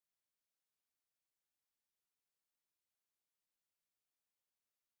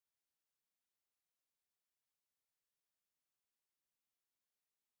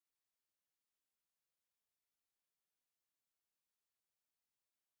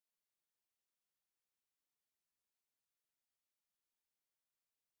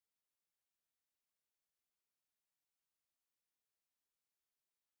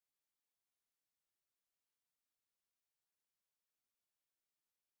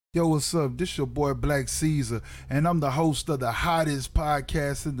Yo, what's up? This your boy Black Caesar, and I'm the host of the hottest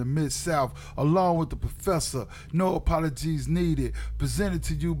podcast in the Mid-South, along with the professor. No apologies needed. Presented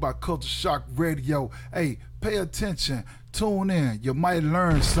to you by Culture Shock Radio. Hey, pay attention. Tune in. You might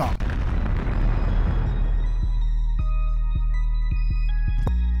learn something.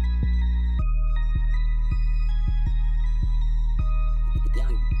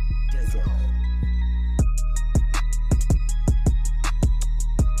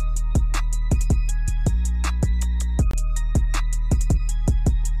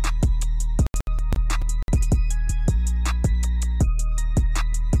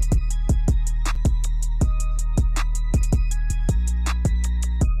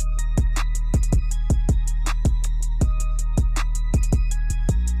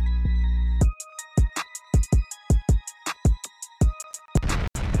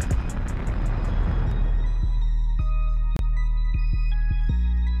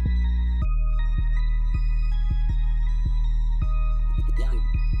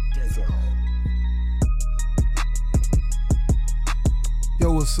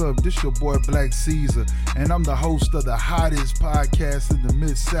 Yo, what's up? This your boy Black Caesar, and I'm the host of the hottest podcast in the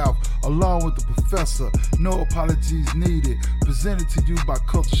Mid-South, along with the professor. No apologies needed. Presented to you by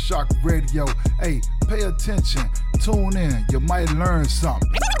Culture Shock Radio. Hey, pay attention. Tune in. You might learn something.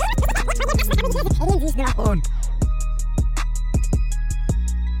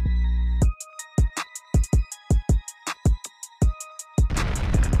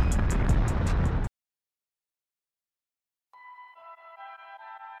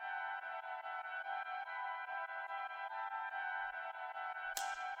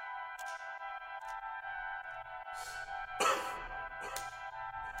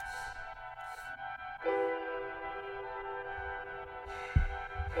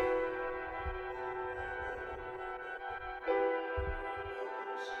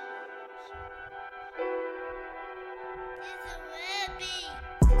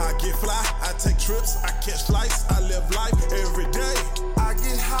 I get fly, I take trips, I catch flights, I live life every day. I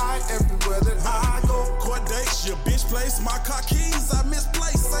get high everywhere that I go. Court dates, your bitch place, my car keys, I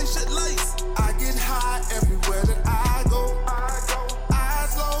misplaced, ain't shit lace. I get high everywhere that I go.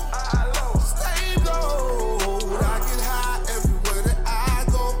 Eyes low, stay low. I get high everywhere that I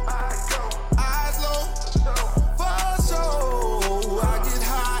go. Eyes low, for sure. I get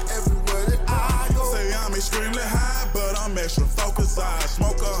high everywhere that I go. Say I'm extremely high, but I'm extra focused. I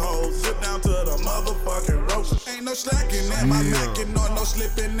smoke a hoe, sit down to the motherfucking roaches. Ain't no slacking in my macking, or no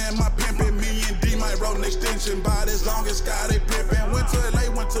slipping in my pimping. Me and D might roll an extension, but as long as Scotty pimping. Went to LA,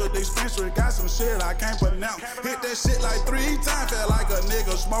 went to the dispensary, got some shit I can't pronounce. Hit that shit like 3 times, felt like a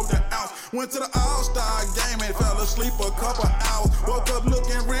nigga smoked an ounce. Went to the All-Star game and fell asleep a couple hours. Woke up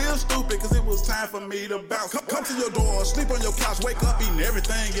looking real stupid, cause it was time for me to bounce. Come to your door, sleep on your couch, wake up eating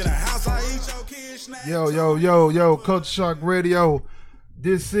everything in the house. I eat your kids' snacks. Yo, Culture Shock Radio.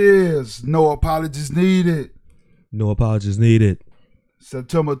 This is No Apologies Needed. No apologies needed.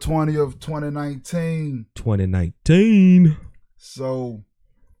 September 20th, 2019. 2019. So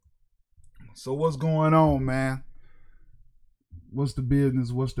what's going on, man? What's the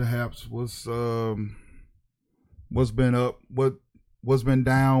business? What's the haps? What's been up? What's been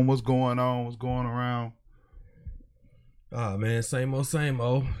down? What's going on? What's going around? Ah, man, same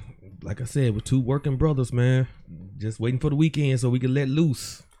old. Like I said, with 2 working brothers, man. Just waiting for the weekend so we can let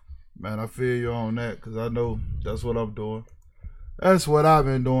loose. Man, I feel you on that because I know that's what I'm doing. That's what I've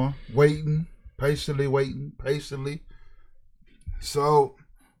been doing. Waiting, patiently. So,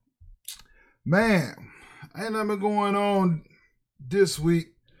 man, ain't nothing going on this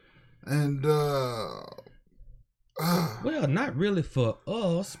week. And, well, not really for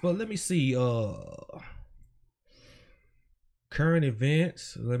us, but let me see. Current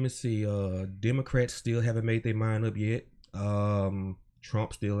events. Let me see. Democrats still haven't made their mind up yet.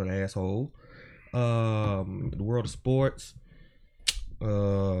 Trump still an asshole. The world of sports.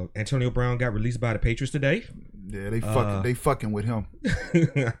 Antonio Brown got released by the Patriots today. Yeah, they fucking with him.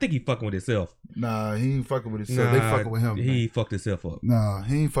 I think he fucking with himself. Nah, he ain't fucking with himself. They fucking with him. He fucked himself up. Nah,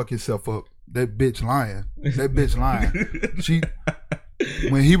 he ain't fucked himself up. That bitch lying. She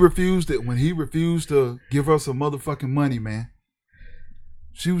when he refused to give her some motherfucking money, man.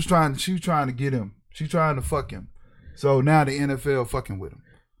 She was trying to get him. She trying to fuck him. So now the NFL fucking with him.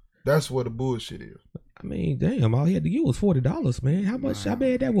 That's what the bullshit is. I mean, damn, all he had to give was $40, man. How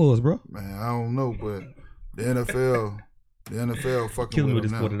bad that was, bro? Man, I don't know, but the NFL fucking killing with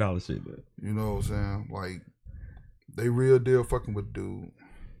him him with now. this $40 shit, man. You know what I'm saying? Like, they real deal fucking with dude.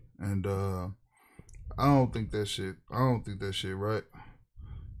 And I don't think that shit right.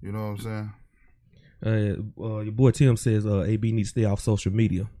 You know what I'm saying? Your boy Tim says AB needs to stay off social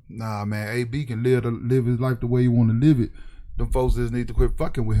media. Nah, man, AB can live his life the way he want to live it. Them folks just need to quit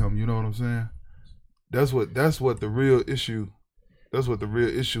fucking with him. You know what I'm saying? That's what the real issue. That's what the real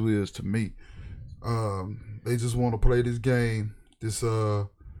issue is to me. They just want to play this game. This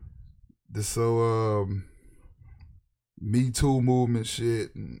Me Too movement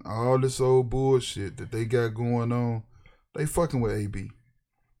shit and all this old bullshit that they got going on. They fucking with AB.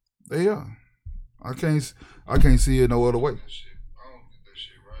 They are. I can't see it no other way. I don't think that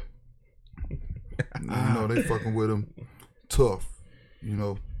shit right. You know, they fucking with him tough, you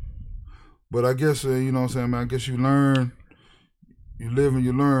know. But I guess, you know what I'm saying, man, I guess you learn, you live and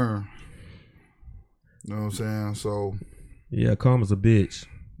you learn. You know what I'm saying? So yeah, karma's a bitch.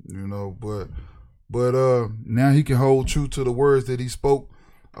 You know, but now he can hold true to the words that he spoke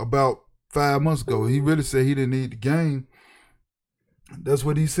about 5 months ago. He really said he didn't need the game. That's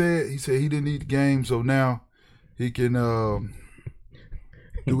what he said. He said he didn't need the game, so now he can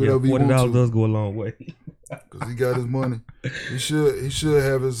do whatever he wants to. $40 does go a long way. Cause he got his money. He should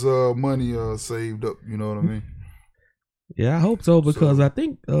have his money saved up. You know what I mean? Yeah, I hope so because I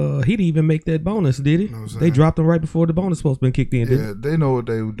think he didn't even make that bonus, did he? You know they dropped him right before the bonus supposed to been kicked in. Yeah, they know what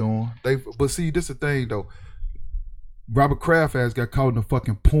they were doing. But see, this is the thing though. Robert Kraft has got caught in a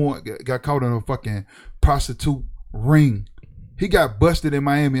fucking got caught in a fucking prostitute ring. He got busted in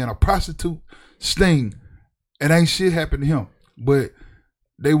Miami in a prostitute sting, and ain't shit happened to him. But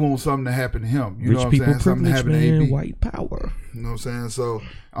they want something to happen to him. You know what I'm saying? Something to happen to AB. White power. You know what I'm saying? So,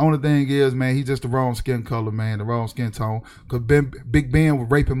 only thing is, man, he just the wrong skin color, man, the wrong skin tone. Because Big Ben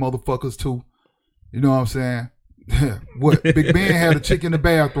was raping motherfuckers, too. You know what I'm saying? What? Big Ben had a chick in the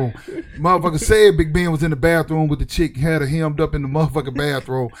bathroom. Motherfucker said Big Ben was in the bathroom with the chick, had her hemmed up in the motherfucking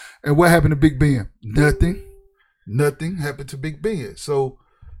bathroom. And what happened to Big Ben? Nothing happened to Big Ben. So,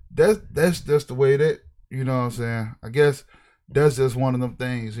 that's just the way that, you know what I'm saying? I guess that's just one of them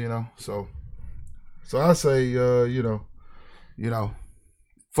things, you know. So I say, you know,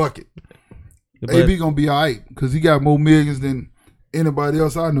 fuck it. But AB gonna be all right because he got more millions than anybody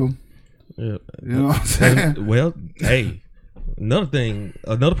else I know. Yeah. You know what I'm saying? Well, hey,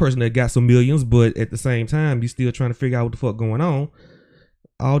 another person that got some millions, but at the same time, you still trying to figure out what the fuck going on.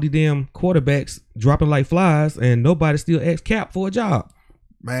 All the damn quarterbacks dropping like flies, and nobody still asks Cap for a job.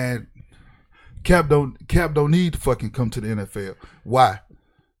 Man, Cap don't need to fucking come to the NFL. Why?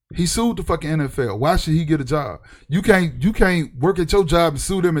 He sued the fucking NFL. Why should he get a job? You can't work at your job and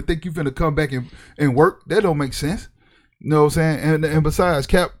sue them and think you finna come back and work. That don't make sense. You know what I'm saying? And besides,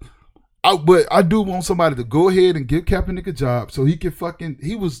 Cap, but I do want somebody to go ahead and give Kaepernick a job so he can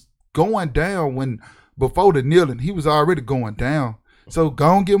he was going down before the kneeling. He was already going down. So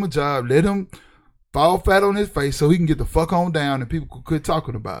go and give him a job. Let him fall flat on his face so he can get the fuck on down and people could quit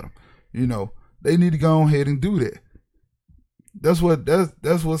talking about him. You know, they need to go ahead and do that. That's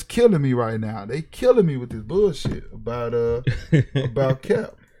what's killing me right now. They killing me with this bullshit about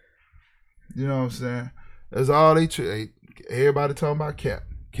Cap. You know what I'm saying? That's all everybody talking about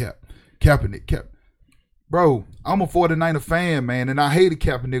Kaepernick. Bro, I'm a 49er fan, man, and I hated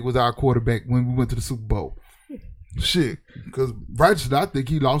Kaepernick was our quarterback when we went to the Super Bowl. Shit, because righteously, I think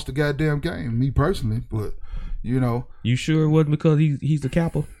he lost the goddamn game, me personally, but you know. You sure it wasn't because he's the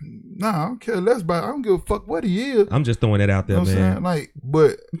Kappa? Nah, I don't care less about. I don't give a fuck what he is. I'm just throwing it out there, you know man. Saying? Like,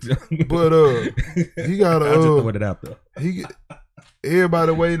 but he got I'm just throwing it out there.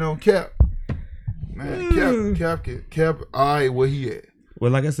 Everybody waiting on Cap. Man, Cap. All right, where he at?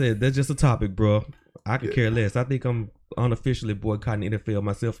 Well, like I said, that's just a topic, bro. I could care less. I think I'm unofficially boycotting the NFL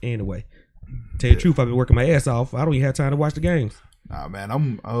myself anyway. Tell you the truth, I've been working my ass off. I don't even have time to watch the games. Nah, man,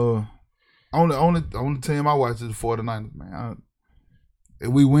 I'm only team I watch is the 49ers, man. If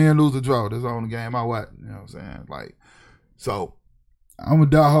we win, lose, or draw, that's the only game I watch. You know what I'm saying? Like, so I'm a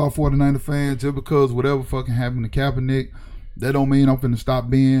diehard 49er fan just because whatever fucking happened to Kaepernick, that don't mean I'm finna stop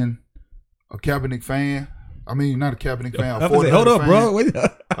being a Kaepernick fan. I mean, not a Kaepernick fan. Hold up, bro. An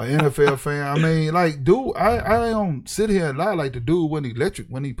NFL fan. I mean, like, dude, I don't sit here and lie like the dude wasn't electric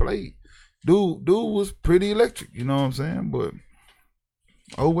when he played. Dude was pretty electric, you know what I'm saying? But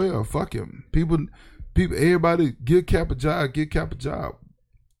oh well, fuck him. People, everybody give Cap a job.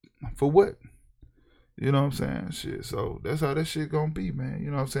 For what? You know what I'm saying? Shit. So that's how that shit gonna be, man.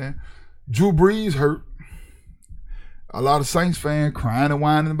 You know what I'm saying? Drew Brees hurt. A lot of Saints fans crying and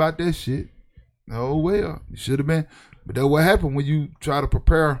whining about that shit. Oh well, you should have been. But that's what happened when you try to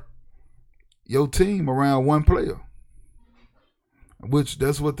prepare your team around one player. Which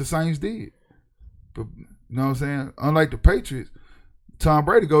that's what the Saints did. But, you know what I'm saying? Unlike the Patriots, Tom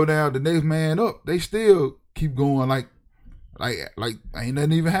Brady go down, the next man up, they still keep going like ain't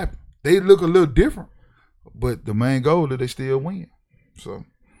nothing even happened. they look a little different, but the main goal is they still win. So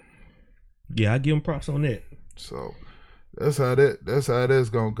Yeah, I give them props on that. So that's how that's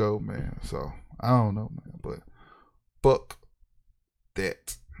gonna go, man. So I don't know, man, but fuck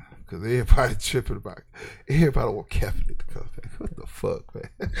that, because everybody tripping about it. Everybody want Kaepernick to come back. What the fuck, man?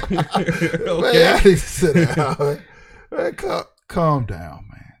 Okay. Man, I need to sit down, man. Man, calm down,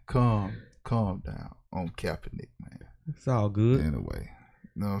 man. Calm down on Kaepernick, man. It's all good. Anyway,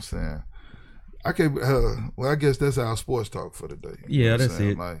 you know what I'm saying? I can't. Well, I guess that's our sports talk for the day. You Yeah, know what I'm that's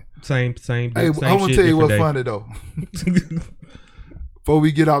saying? it. Like, Same. hey, I'm gonna shit, tell you what's different funny though. Before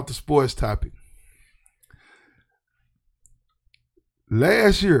we get off the sports topic,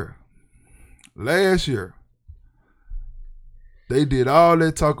 last year, they did all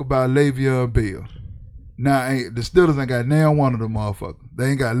that talk about Le'Veon Bell. Now, the Steelers ain't got now one of them motherfuckers.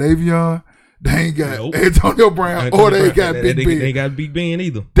 They ain't got Le'Veon. They ain't got Nope. Antonio Brown, or they ain't got Big Ben. They ain't got Big Ben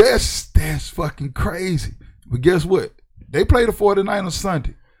either. That's fucking crazy. But guess what? They play the 49ers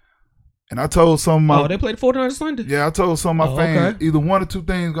Sunday. And I told some of my they played the 49ers Sunday? Yeah, I told some of my fans, okay. either one or two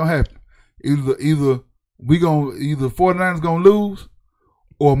things gonna happen. Either 49ers gonna lose,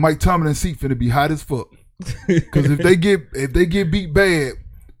 or Mike Tomlin's seat finna be hot as fuck. Because if they get beat bad,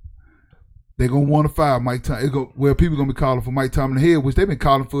 they gonna want to fire Mike Tomlin. People gonna be calling for Mike Tomlin head, which they've been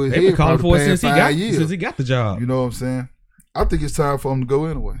calling for his head. They've been calling for it since he got the job. You know what I'm saying? I think it's time for him to go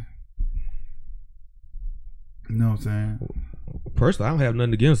anyway. You know what I'm saying? Personally, I don't have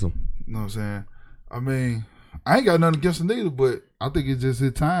nothing against him. You know what I'm saying? I mean, I ain't got nothing against him either, but I think it's just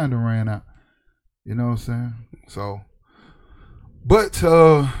his time to ran out. You know what I'm saying? So, but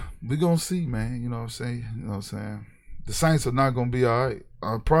we gonna see, man. You know what I'm saying? You know what I'm saying? The Saints are not gonna be all right.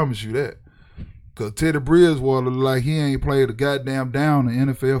 I promise you that. Cause Teddy Bridgewater look like he ain't played a goddamn down in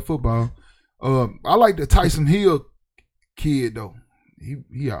NFL football. I like the Tyson Hill kid though.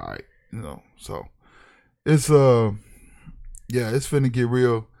 He all right, you know. So it's it's finna get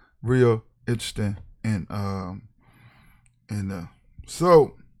real interesting and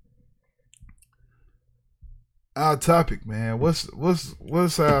so our topic, man. What's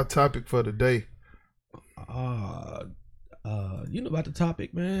our topic for the day? You know about the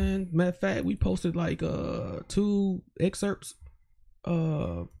topic, man. Matter of fact, we posted like 2 excerpts.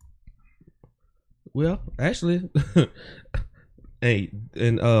 Well, actually, hey,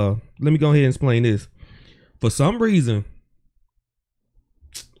 and let me go ahead and explain this. For some reason,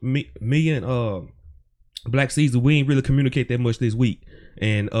 me and Black Caesar, we ain't really communicate that much this week.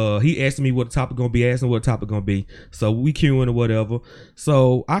 And he asked me what the topic gonna be, asking what the topic gonna be. So we queuing or whatever.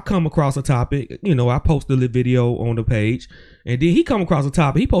 So I come across a topic, you know, I posted a video on the page, and then he come across a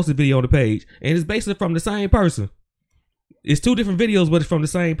topic, he posted a video on the page, and it's basically from the same person. It's 2 different videos, but it's from the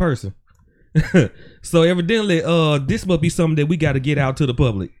same person. So evidently, this must be something that we got to get out to the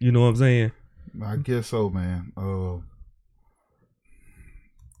public. You know what I'm saying? I guess so, man.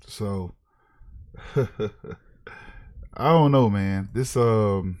 So I don't know, man. This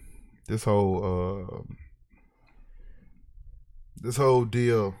whole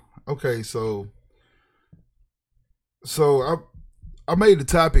deal. Okay, so I made the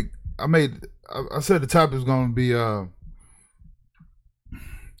topic. I said the topic is going to be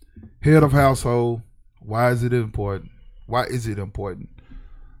head of household. Why is it important? Why is it important?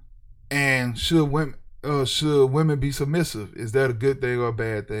 And should women be submissive? Is that a good thing or a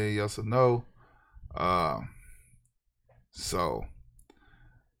bad thing? Yes or no? So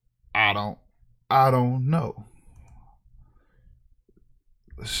I don't know.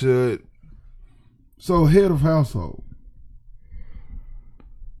 So head of household.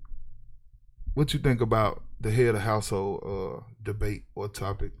 What you think about the head of household debate or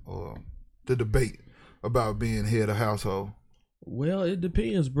topic, or the debate about being head of household? Well, it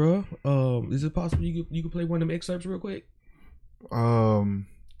depends, bro. Is it possible you could play one of them excerpts real quick? Let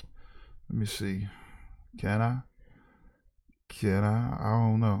me see. Can I? I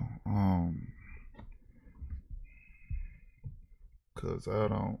don't know. Cause I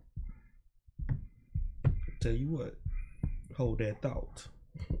don't. Tell you what, hold that thought.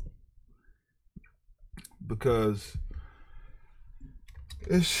 Because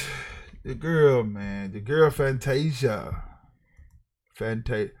it's the girl, man. The girl Fantasia.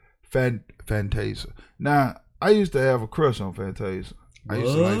 Fantasia. Now, I used to have a crush on Fantasia. I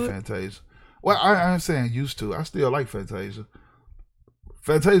used to like Fantasia. Well, I'm saying used to. I still like Fantasia.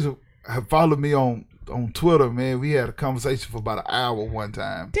 Fantasia had followed me on Twitter, man. We had a conversation for about an hour one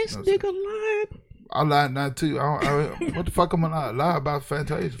time. This nigga lied. I lied not too. What the fuck am I lie about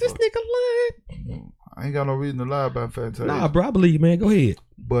Fantasia? This nigga lied. I ain't got no reason to lie about Fantasia. Nah, bro, I believe you, man. Go ahead.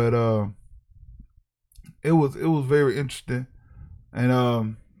 But it was very interesting,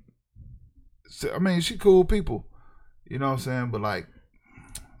 and I mean, she cool people. You know what I'm saying? But like,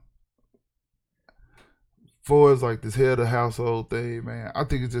 for as like this head of the household thing, man, I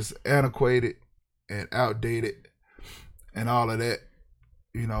think it's just antiquated and outdated and all of that.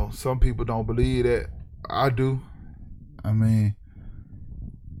 You know, some people don't believe that. I do. I mean,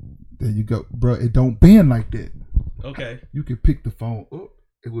 there you go, bro. It don't bend like that. Okay. You can pick the phone up.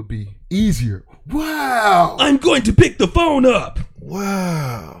 It would be easier. Wow. I'm going to pick the phone up.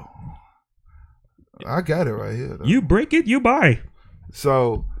 Wow. I got it right here, though. You break it, you buy.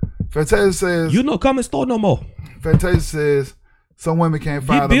 So, Fantasia says... You no come in store no more. Fantasia says some women can't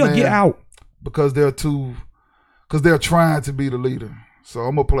find Bill, a man get out. because they're trying to be the leader. So,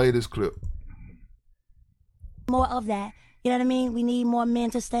 I'm going to play this clip. More of that. You know what I mean? We need more men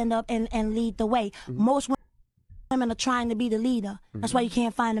to stand up and lead the way. Most women are trying to be the leader. That's why you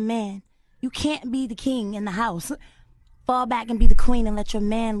can't find a man. You can't be the king in the house. Fall back and be the queen and let your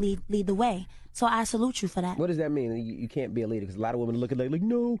man lead the way. So I salute you for that. What does that mean? You can't be a leader because a lot of women look at it like,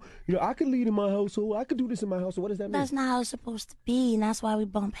 no, I could lead in my household. I could do this in my household. What does that mean? That's not how it's supposed to be, and that's why we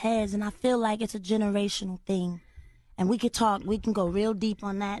bump heads. And I feel like it's a generational thing. And we could talk, we can go real deep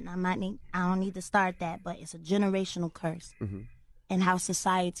on that, and I don't need to start that, but it's a generational curse and how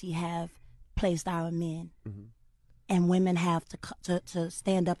society have placed our men. And women have to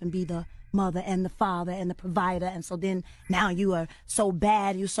stand up and be the mother and the father and the provider, and so then now you are so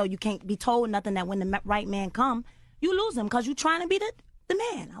bad, you can't be told nothing, that when the right man come, you lose him because you trying to be the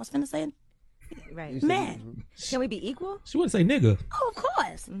man. I was finna say Right. man. Can we be equal? She wouldn't say nigga. Oh, of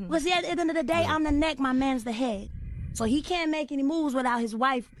course. But see, at the end of the day, I'm the neck, my man's the head. So he can't make any moves without his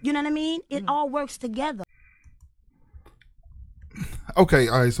wife. You know what I mean? It all works together. Okay,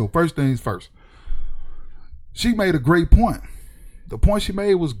 all right, so first things first. She made a great point. The point she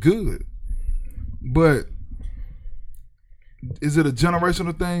made was good. But is it a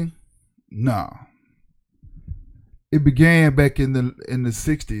generational thing? No. It began back in the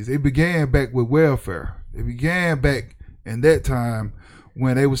 60s. It began back with welfare. It began back in that time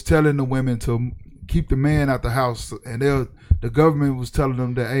when they was telling the women to keep the man out the house, and the government was telling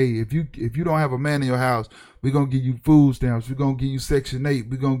them that, hey, if you don't have a man in your house, we're gonna give you food stamps, we're gonna give you Section 8,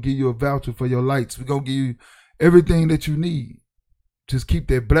 we're gonna give you a voucher for your lights, we're gonna give you everything that you need. Just keep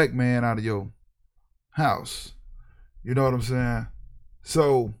that black man out of your house. You know what I'm saying?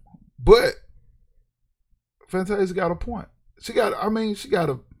 So, but Fantasia got a point. She got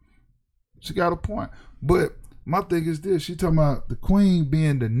a point. But my thing is this: she talking about the queen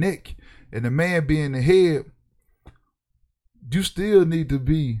being the neck and the man being the head. You still need to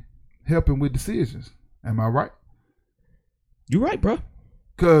be helping with decisions. Am I right? You right, bro.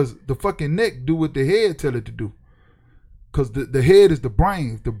 Cause the fucking neck do what the head tell it to do. Cause the head is the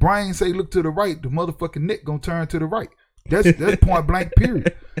brain. If the brain say look to the right, the motherfucking neck gonna turn to the right. That's point blank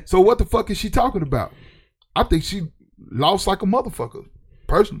period. So what the fuck is she talking about? I think she lost like a motherfucker,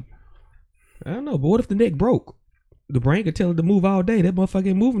 personally. I don't know, but what if the neck broke? The brain could tell it to move all day. That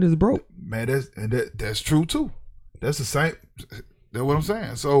motherfucking movement is broke. Man, that's true too. That's the same. That's what I'm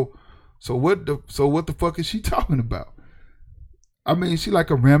saying. So what the fuck is she talking about? I mean, she like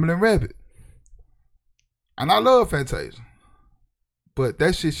a rambling rabbit. And I love Fantasia. But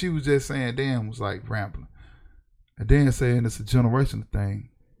that shit she was just saying then was like rambling. And then saying it's a generational thing.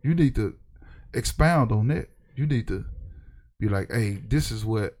 You need to expound on that. You need to be like, hey, this is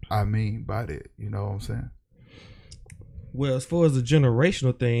what I mean by that. You know what I'm saying? Well, as far as the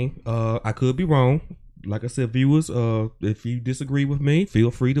generational thing, I could be wrong. Like I said, viewers, if you disagree with me, feel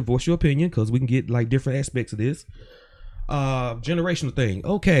free to voice your opinion because we can get like different aspects of this. Generational thing.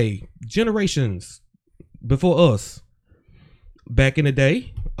 Okay, generations before us. Back in the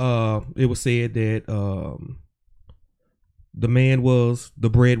day, it was said that the man was the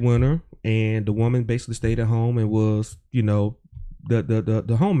breadwinner and the woman basically stayed at home and was,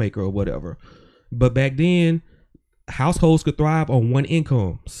 the homemaker or whatever. But back then, households could thrive on one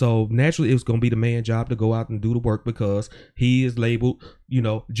income. So naturally it was going to be the man's job to go out and do the work because he is labeled,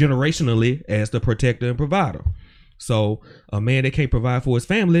 generationally as the protector and provider. So a man that can't provide for his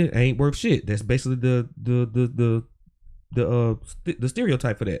family ain't worth shit. That's basically the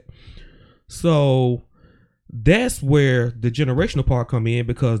stereotype for that. So that's where the generational part come in,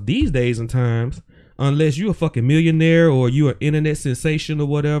 because these days and times, unless you're a fucking millionaire or you're an internet sensation or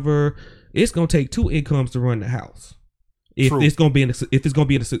whatever, it's gonna take two incomes to run the house. If it's gonna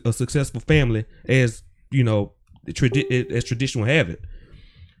be a successful family, as as tradition will have it.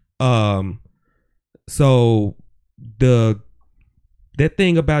 So that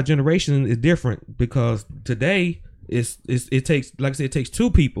thing about generation is different, because today it takes, like I said, it takes two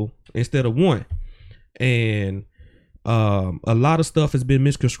people instead of one, and a lot of stuff has been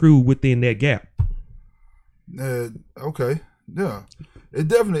misconstrued within that gap. Okay. Yeah. It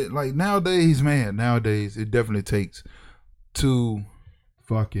definitely, like, nowadays it definitely takes two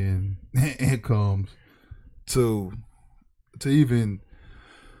fucking incomes to even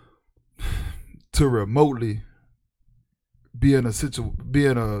to remotely be in a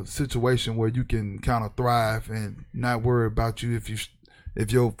situation where you can kind of thrive and not worry about you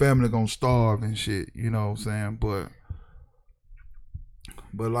if your family gonna starve and shit, you know what I'm saying?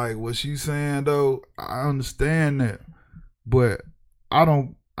 But like what she's saying though, I understand that, but I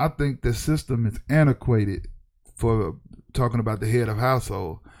think the system is antiquated for talking about the head of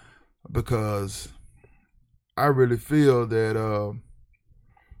household, because I really feel that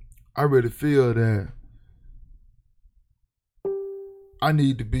I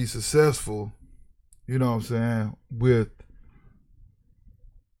need to be successful, you know what I'm saying,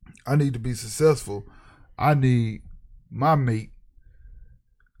 I need to be successful. I need my mate,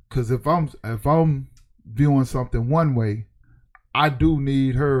 cause if I'm viewing something one way, I do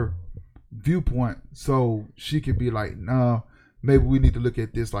need her viewpoint so she can be like, nah, maybe we need to look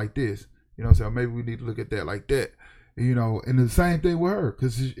at this like this. You know what I'm saying? Maybe we need to look at that like that. You know, and the same thing with her,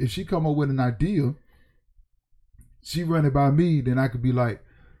 because if she come up with an idea, she run it by me, then I could be like,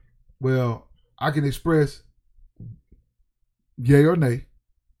 well, I can express yay or nay,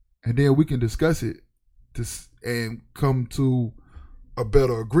 and then we can discuss it and come to a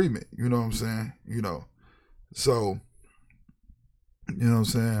better agreement. You know what I'm saying? You know, so you know what I'm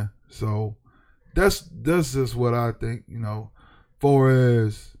saying. So that's just what I think. You know, far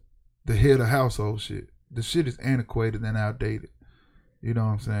as the head of household shit, the shit is antiquated and outdated. You know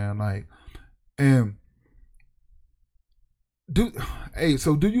what I'm saying? Like, and do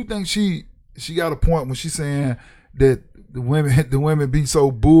you think she got a point when she's saying that the women be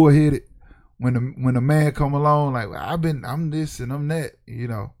so bullheaded when a man come along, like, I'm this and I'm that, you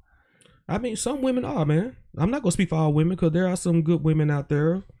know? I mean, some women are, man. I'm not gonna speak for all women, because there are some good women out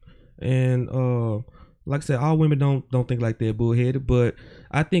there, and like I said, all women don't think like they're bullheaded. But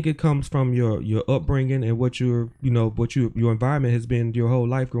I think it comes from your upbringing and what your environment has been your whole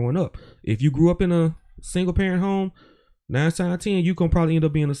life growing up. If you grew up in a single parent home, 9 times out of 10, you gonna probably end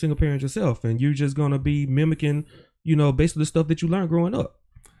up being a single parent yourself, and you're just gonna be mimicking, basically the stuff that you learned growing up.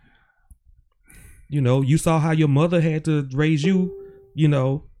 You saw how your mother had to raise you,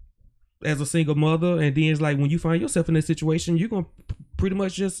 as a single mother, and then it's like when you find yourself in that situation, you're gonna pretty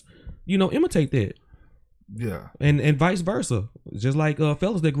much just, imitate that. Yeah. And vice versa. Just like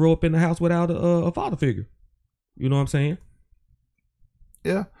fellas that grow up in the house without a father figure. You know what I'm saying?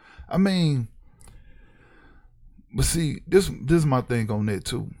 Yeah. I mean, but see, this is my thing on that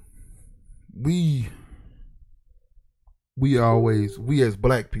too. We as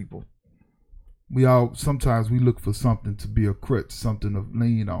black people, sometimes we look for something to be a crutch, something to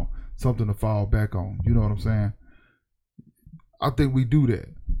lean on, something to fall back on. You know what I'm saying? I think we do that.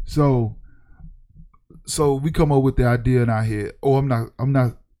 So we come up with the idea in our head, oh, I'm not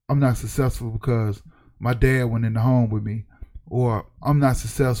successful because my dad went in the home with me, or I'm not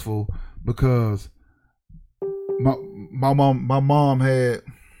successful because my mom had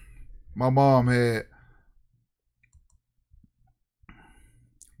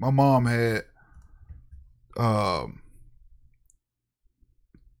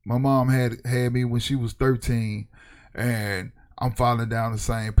me when she was 13, and I'm following down the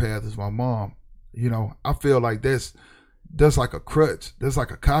same path as my mom. I feel like that's like a crutch. That's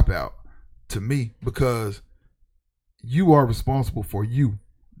like a cop out to me, because you are responsible for you,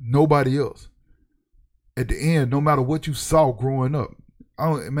 nobody else. At the end, no matter what you saw growing up, you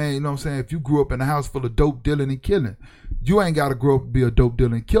know what I'm saying? If you grew up in a house full of dope dealing and killing, you ain't got to grow up to be a dope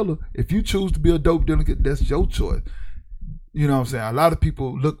dealing killer. If you choose to be a dope dealing killer, that's your choice. You know what I'm saying? A lot of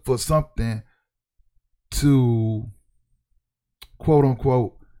people look for something to, quote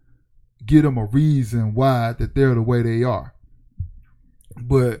unquote, give them a reason why that they're the way they are.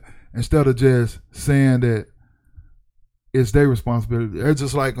 But instead of just saying that it's their responsibility, they're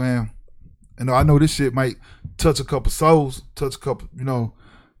just like, man, I know this shit might touch a couple souls, touch a couple,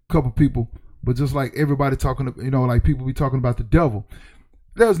 couple people, but just like everybody talking, like people be talking about the devil,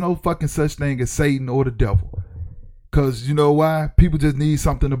 there's no fucking such thing as Satan or the devil. Because you know why? People just need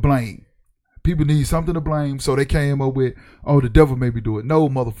something to blame. People need something to blame, so they came up with, oh, the devil made me do it. No,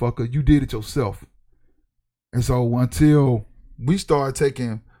 motherfucker, you did it yourself. And so until we start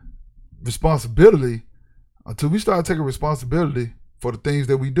taking responsibility for the things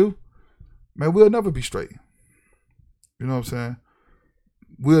that we do, man, we'll never be straight. You know what I'm saying?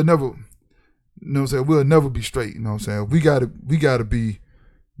 We'll never be straight. You know what I'm saying? We gotta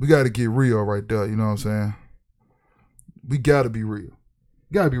get real right there. You know what I'm saying? We gotta be real.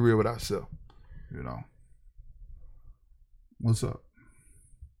 Gotta be real with ourselves. What's up?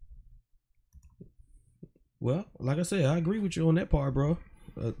 Well, like I said, I agree with you on that part, bro.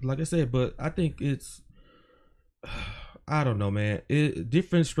 Like I said, but I think it's, I don't know, man.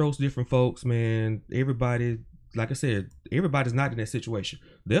 Different strokes, different folks, man. Everybody, like I said, everybody's not in that situation.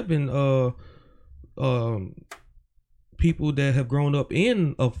 There have been people that have grown up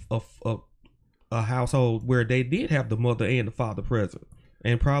in a household where they did have the mother and the father present,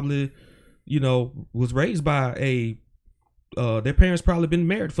 and probably, was raised by their parents probably been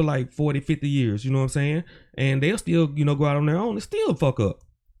married for like 40, 50 years, you know what I'm saying? And they'll still, go out on their own and still fuck up.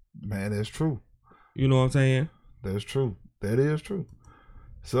 Man, that's true. You know what I'm saying? That's true. That is true.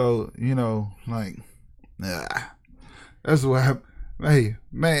 So, that's what happened. Hey,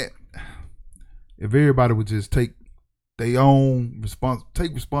 man, if everybody would just take their own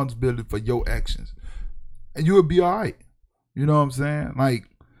take responsibility for your actions, and you would be all right. You know what I'm saying? Like,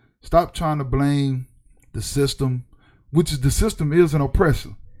 stop trying to blame the system, which is the system is an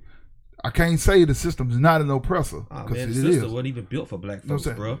oppressor. I can't say the system is not an oppressor. Oh, because man, it the system is. wasn't even built for black You know folks,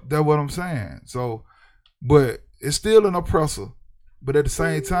 what I'm saying? bro. That's what I'm saying. So, but it's still an oppressor. But at the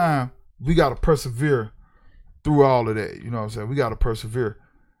same time, we got to persevere through all of that. You know what I'm saying? We got to persevere.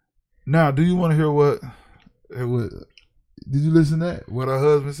 Now, do you want to hear what? Did you listen to that? What her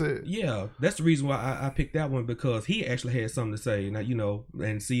husband said? Yeah, that's the reason why I picked that one, because he actually had something to say. Now,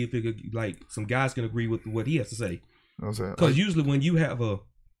 and see if it could, like, some guys can agree with what he has to say. You know what I'm saying? Because usually when you have a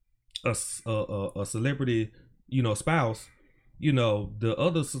celebrity, spouse, the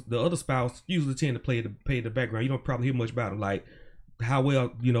other spouse usually tend to play the background. You don't probably hear much about him, like how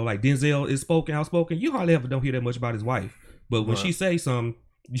well, like Denzel is outspoken. You hardly ever don't hear that much about his wife. But when she say something,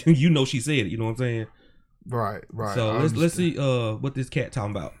 she said it. You know what I'm saying? Right. So let's see what this cat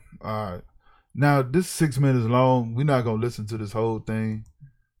talking about. All right. Now this is 6 minutes long. We're not gonna listen to this whole thing.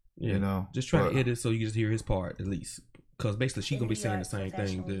 Yeah, just try to edit so you just hear his part at least. Because basically she's gonna be saying the same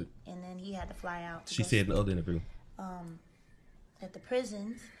thing that and then he had to fly out. She said in the other interview. At the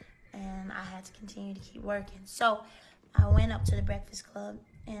prisons, and I had to continue to keep working. So I went up to the Breakfast Club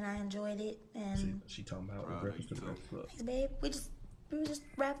and I enjoyed it. And she talking about the Breakfast Club. Thanks, babe. We were just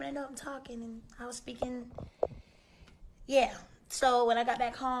wrapping it up and talking, and I was speaking. Yeah. So when I got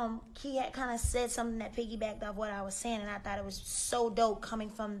back home, he had kind of said something that piggybacked off what I was saying, and I thought it was so dope coming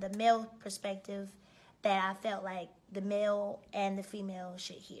from the male perspective that I felt like the male and the female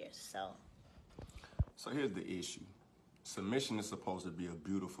should hear. So here's the issue. Submission is supposed to be a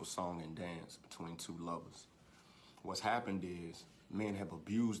beautiful song and dance between two lovers. What's happened is men have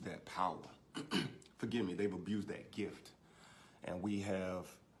abused that power. Forgive me, they've abused that gift. And we have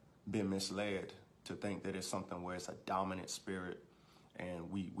been misled to think that it's something where it's a dominant spirit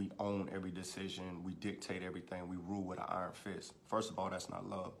and we own every decision, we dictate everything, we rule with an iron fist. First of all, that's not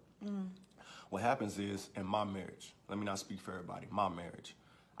love. What happens is, in my marriage, let me not speak for everybody, my marriage,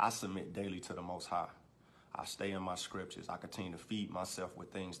 I submit daily to the Most High. I stay in my scriptures. I continue to feed myself with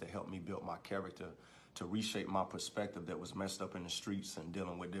things that help me build my character, to reshape my perspective that was messed up in the streets and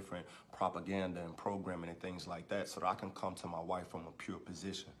dealing with different propaganda and programming and things like that, so that I can come to my wife from a pure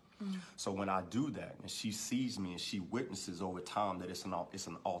position. So when I do that and she sees me and she witnesses over time that it's an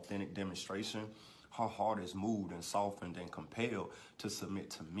authentic demonstration, her heart is moved and softened and compelled to submit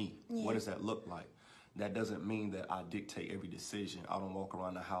to me. Yeah. What does that look like? That doesn't mean that I dictate every decision. I don't walk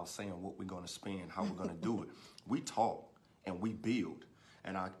around the house saying what we're going to spend, how we're going to do it. We talk and we build.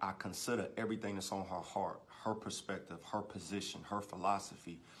 And I consider everything that's on her heart, her perspective, her position, her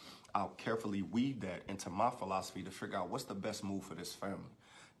philosophy. I'll carefully weave that into my philosophy to figure out what's the best move for this family,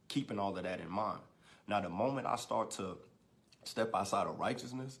 keeping all of that in mind. Now, the moment I start to step outside of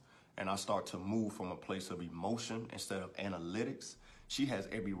righteousness and I start to move from a place of emotion instead of analytics, she has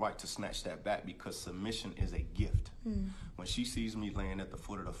every right to snatch that back, because submission is a gift. When she sees me laying at the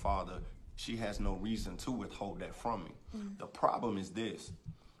foot of the Father, she has no reason to withhold that from me. The problem is this: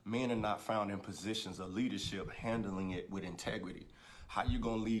 men are not found in positions of leadership handling it with integrity. How you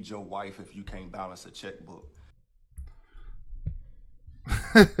gonna lead your wife if you can't balance a checkbook?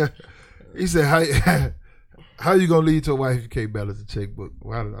 He said, how you gonna lead your wife if you can't balance a checkbook?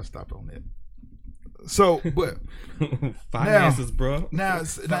 Why did I stop on that? So, but finances, bro. Now,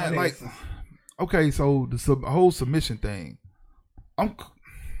 like, okay, so the whole submission thing, I'm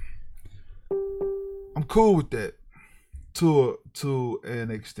cool with that to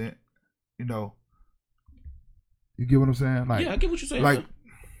an extent. You know, you get what I'm saying? Like, yeah, I get what you're saying.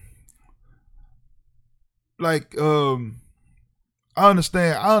 I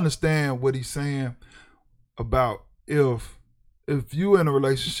understand what he's saying about if you in a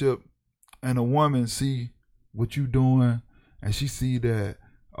relationship and a woman see what you doing and she see that,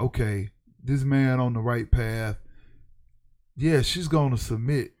 okay, this man on the right path, yeah, she's gonna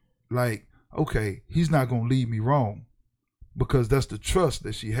submit. Like, okay, he's not gonna lead me wrong, because that's the trust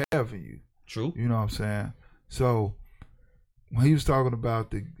that she have in you. True. You know what I'm saying? So when he was talking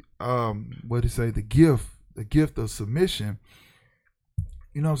about the what did he say, the gift of submission,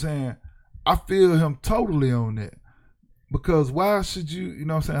 you know what I'm saying? I feel him totally on that. Because why should you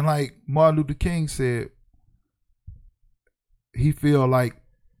know what I'm saying? Like Martin Luther King said, he feel like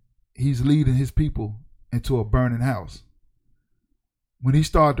he's leading his people into a burning house. When he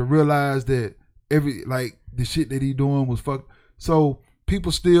started to realize that the shit that he doing was fuck, so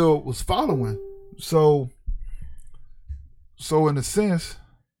people still was following. So in a sense,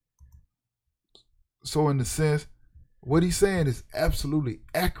 what he's saying is absolutely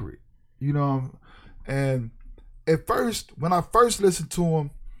accurate. You know, and at first, when I first listened to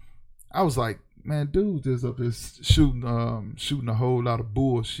him, I was like, man, dude just up there shooting a whole lot of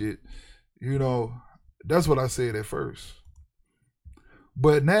bullshit. You know, that's what I said at first.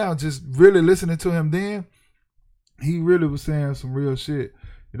 But now, just really listening to him then, he really was saying some real shit.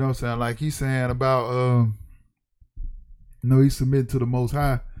 You know what I'm saying? Like he's saying about, he submitted to the Most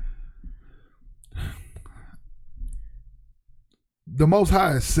High. The Most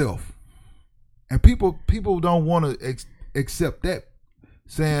High is self. And people don't want to accept that,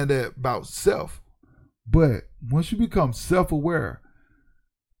 saying that about self. But once you become self-aware,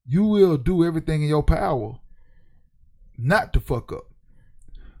 you will do everything in your power not to fuck up.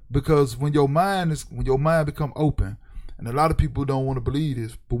 Because when your mind become open, and a lot of people don't want to believe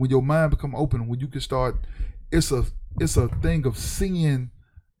this, but when your mind become open, when you can start, it's a thing of seeing.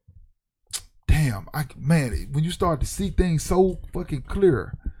 Damn, when you start to see things so fucking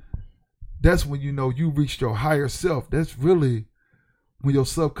clear, that's when you know you reached your higher self. That's really when your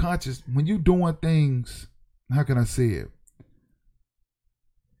subconscious, when you doing things, how can I say it?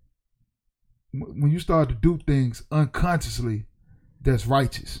 When you start to do things unconsciously, that's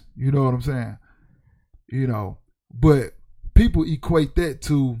righteous. You know what I'm saying? You know, but people equate that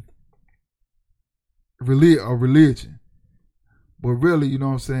to a religion. But really, you know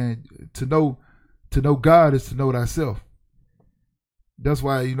what I'm saying? To know God is to know thyself. That's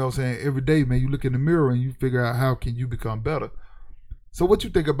why, you know what I'm saying, every day, man, you look in the mirror and you figure out how can you become better. So what you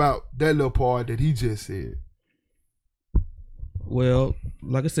think about that little part that he just said? Well,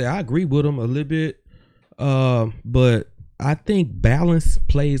 like I said, I agree with him a little bit. But I think balance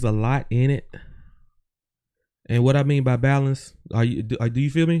plays a lot in it. And what I mean by balance, do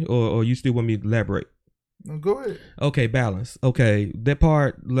you feel me? Or you still want me to elaborate? No, go ahead. Okay, balance. Okay, that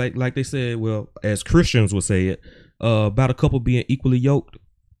part, like they said, well, as Christians would say it, about a couple being equally yoked.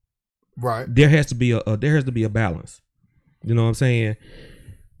 Right. There has to be a balance. You know what I'm saying?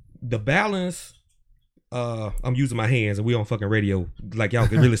 The balance. I'm using my hands, and we on fucking radio, like y'all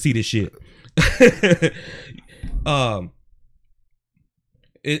can really see this shit.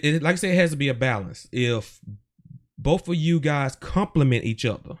 It like I said, it has to be a balance. If both of you guys complement each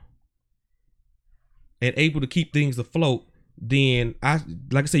other and able to keep things afloat, then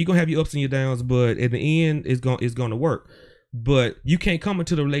like I said, you're gonna have your ups and your downs, but at the end, it's gonna work. But you can't come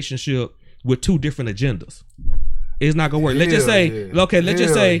into the relationship with two different agendas. It's not gonna work. Let's just say, okay, let's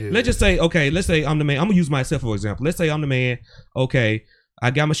just say, okay, let's say I'm the man. I'm gonna use myself for example. Let's say I'm the man. Okay, I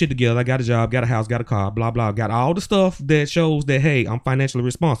got my shit together. I got a job, got a house, got a car, blah, blah. Got all the stuff that shows that, hey, I'm financially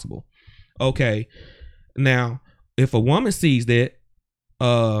responsible. Okay. Now, if a woman sees that,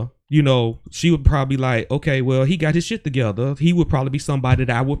 she would probably like, okay, well, he got his shit together. He would probably be somebody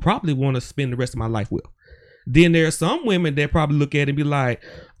that I would probably want to spend the rest of my life with. Then there are some women that probably look at it and be like,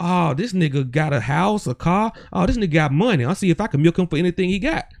 oh, this nigga got a house, a car. Oh, this nigga got money. I'll see if I can milk him for anything he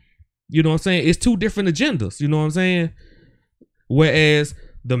got. You know what I'm saying? It's two different agendas. You know what I'm saying? Whereas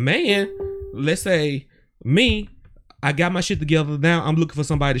the man, let's say me, I got my shit together. Now I'm looking for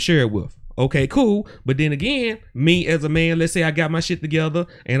somebody to share it with. Okay, cool. But then again, me as a man, let's say I got my shit together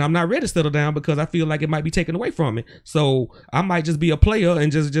and I'm not ready to settle down because I feel like it might be taken away from me. So I might just be a player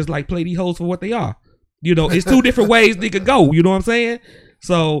and just like play these hoes for what they are. You know, it's two different ways they could go. You know what I'm saying?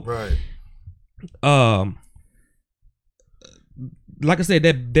 So, right. Like I said,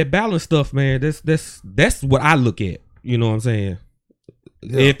 that balance stuff, man. That's what I look at. You know what I'm saying?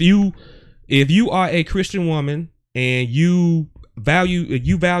 Yeah. If you are a Christian woman and you value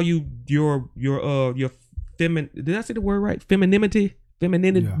your did I say the word right? Femininity,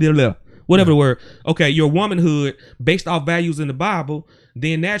 yeah. Whatever the word. Okay, your womanhood based off values in the Bible,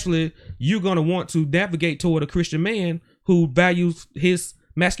 then naturally you're gonna want to navigate toward a Christian man who values his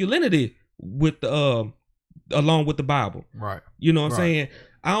masculinity with along with the Bible. Right. You know what I'm saying?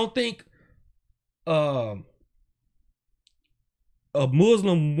 I don't think a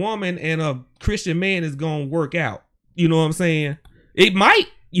Muslim woman and a Christian man is gonna work out. You know what I'm saying? It might.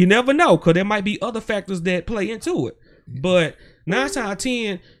 You never know, because there might be other factors that play into it. But 9 times out of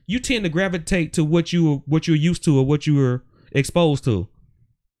 10, you tend to gravitate to what you're used to or what you were exposed to.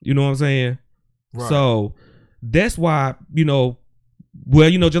 You know what I'm saying? Right. So that's why, just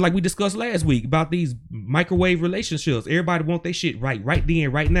like we discussed last week about these microwave relationships, everybody want their shit right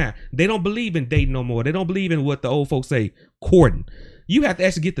then, right now. They don't believe in dating no more. They don't believe in what the old folks say, courting. You have to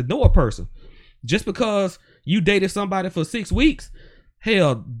actually get to know a person. Just because you dated somebody for 6 weeks,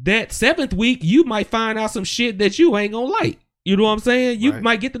 hell, that 7th week, you might find out some shit that you ain't gonna like. You know what I'm saying? You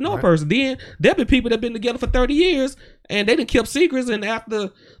might get to know a person. Then there been people that been together for 30 years and they done kept secrets, and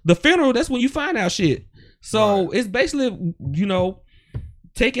after the funeral, that's when you find out shit. So it's basically,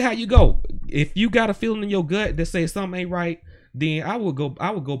 take it how you go. If you got a feeling in your gut that says something ain't right, then I would go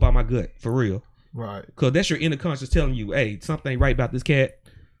by my gut, for real. Right. Cause that's your inner conscience telling you, hey, something ain't right about this cat.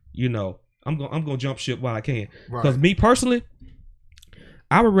 I'm gonna jump ship while I can. Right. Cause me personally,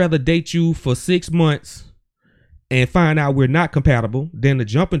 I would rather date you for 6 months and find out we're not compatible than to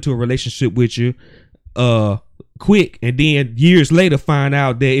jump into a relationship with you quick and then years later find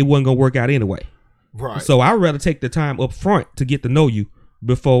out that it wasn't gonna work out anyway. Right. So I'd rather take the time up front to get to know you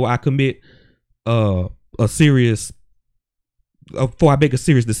before I commit before I make a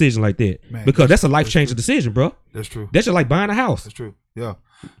serious decision like that. Man, because that's a life-changing decision, bro. That's true. That's just like buying a house. That's true. Yeah.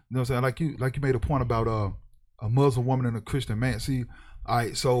 You know what I'm saying? Like you made a point about a Muslim woman and a Christian man. See, all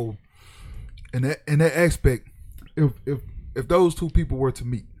right, so in that aspect, if those two people were to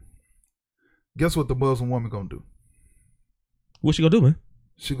meet, guess what the Muslim woman gonna do? What she gonna do, man?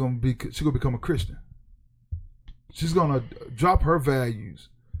 She gonna become a Christian. She's gonna drop her values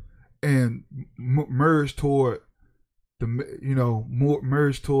and merge toward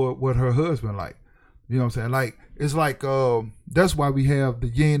merge toward what her husband like. You know what I'm saying? Like, it's like that's why we have the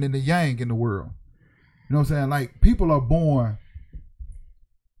yin and the yang in the world. You know what I'm saying? Like, people are born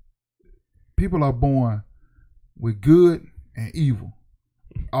with good and evil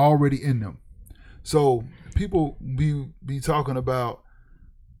already in them. So people be talking about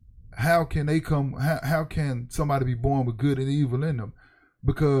how can somebody be born with good and evil in them?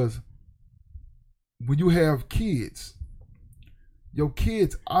 Because when you have kids, your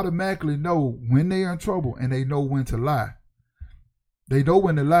kids automatically know when they're in trouble and they know when to lie. They know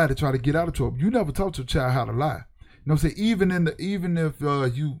when to lie to try to get out of trouble. You never taught your child how to lie. You know what I'm saying? Even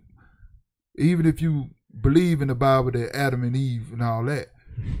if you believe in the Bible that Adam and Eve and all that,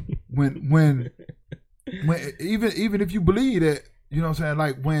 when even if you believe that, you know what I'm saying?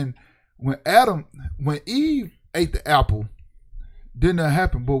 Like when Eve ate the apple, didn't that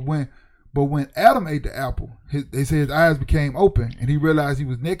happen? But when Adam ate the apple, they say his eyes became open and he realized he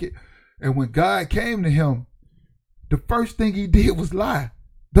was naked. And when God came to him, the first thing he did was lie.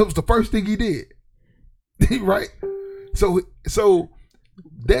 That was the first thing he did. Right? So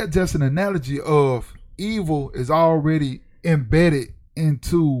that's just an analogy of evil is already embedded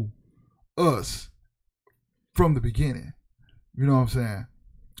into us from the beginning. You know what I'm saying?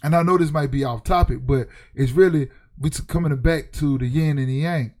 And I know this might be off topic, but it's really, we're coming back to the yin and the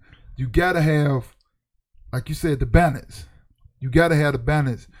yang. You got to have, like you said, the balance. You got to have the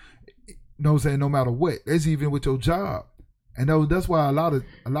balance, you know what I'm saying, no matter what. That's even with your job. And that's why a lot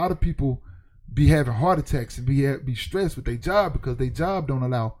of people be having heart attacks and be stressed with their job, because their job don't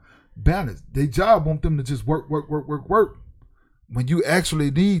allow balance. Their job want them to just work. When you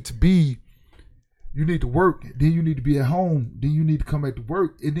actually need to work, then you need to be at home, then you need to come back to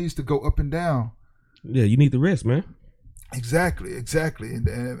work. It needs to go up and down. Yeah, you need the rest, man. Exactly.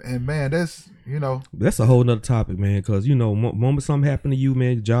 And man, that's, that's a whole nother topic, man, because, moment something happen to you,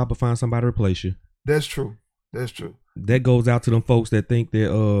 man, your job will find somebody to replace you. That's true. That goes out to them folks that think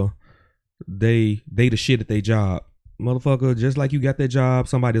that they the shit at their job. Motherfucker, just like you got that job,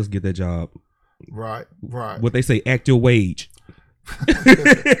 somebody else get that job. Right. What they say, act your wage.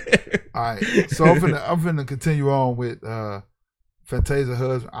 All right. So I'm finna continue on with Fantasia's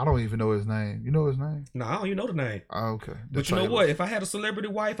husband. I don't even know his name. You know his name? No, I don't even know the name. Oh, okay. But you know what? If I had a celebrity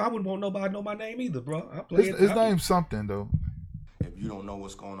wife, I wouldn't want nobody to know my name either, bro. His name's something, though. If you don't know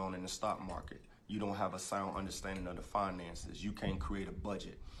what's going on in the stock market, you don't have a sound understanding of the finances, you can't create a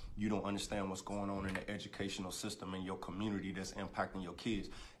budget, you don't understand what's going on in the educational system in your community that's impacting your kids.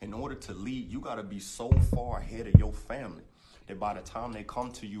 In order to lead, you got to be so far ahead of your family that by the time they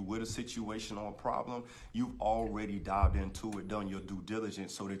come to you with a situation or a problem, you've already dived into it, done your due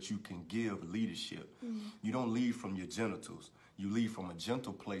diligence so that you can give leadership. You don't lead from your genitals. You lead from a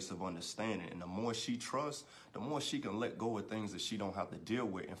gentle place of understanding. And the more she trusts, the more she can let go of things that she don't have to deal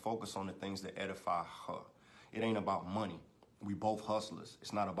with and focus on the things that edify her. It ain't about money. we both hustlers.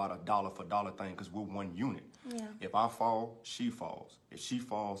 It's not about a dollar for dollar thing because we're one unit. Yeah. If I fall, she falls. If she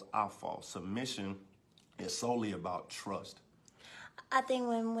falls, I fall. Submission is solely about trust. I think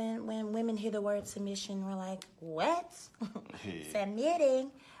when women hear the word submission, we're like, what? Yeah.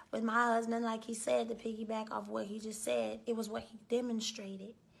 Submitting. With my husband, like he said, to piggyback off what he just said, it was what he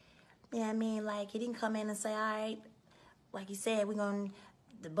demonstrated. You know what I mean? Like, he didn't come in and say, all right, like he said,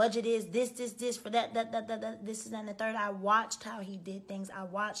 the budget is this, for that, this is and the third. I watched how he did things. I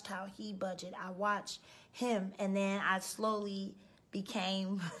watched how he budgeted. I watched him, and then I slowly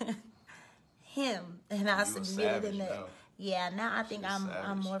became him, and I submitted in that. Yeah, now I think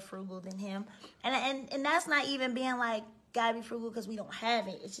I'm more frugal than him, and that's not even being like gotta be frugal because we don't have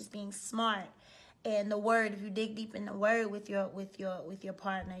it. It's just being smart. And the word, if you dig deep in the word with your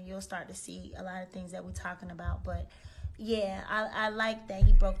partner, you'll start to see a lot of things that we're talking about. But yeah, I like that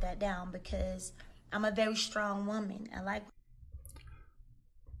he broke that down because I'm a very strong woman. I like.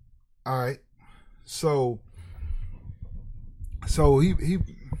 All right, so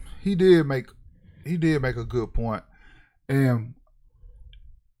he did make a good point,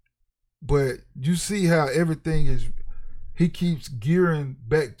 but you see how everything is. He keeps gearing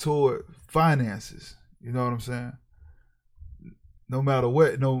back toward finances. You know what I'm saying? No matter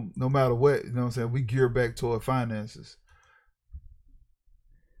what, no matter what, you know what I'm saying? We gear back toward finances.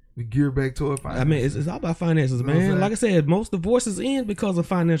 I mean, it's all about finances, you know man. Like I said, most divorces end because of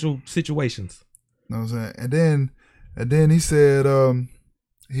financial situations. You know what I'm saying? And then he said,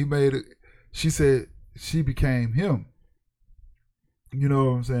 she said she became him. You know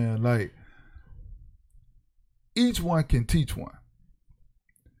what I'm saying? Like, each one can teach one.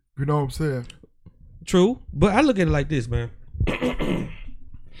 You know what I'm saying? True, but I look at it like this, man.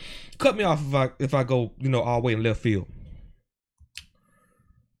 Cut me off if I go, all the way in left field.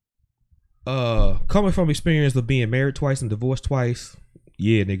 Coming from experience of being married twice and divorced twice,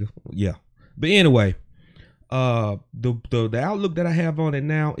 yeah, nigga, yeah. But anyway, the outlook that I have on it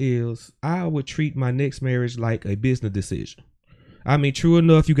now is I would treat my next marriage like a business decision. I mean, true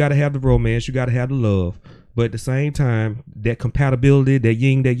enough, you got to have the romance, you got to have the love. But at the same time, that compatibility, that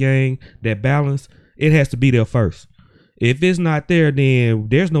yin, that yang, that balance, it has to be there first. If it's not there, then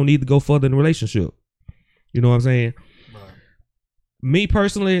there's no need to go further in the relationship. You know what I'm saying? Right. Me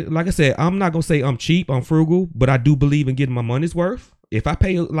personally, like I said, I'm not going to say I'm cheap, I'm frugal, but I do believe in getting my money's worth. If I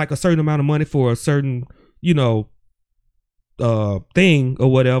pay like a certain amount of money for a certain, thing or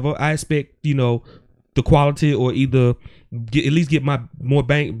whatever, I expect, the quality or either at least get my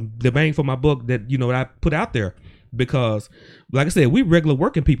the bang for my buck that that I put out there, because like I said, we regular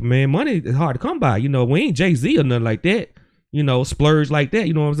working people, man. Money is hard to come by. We ain't Jay-Z or nothing like that. Splurge like that.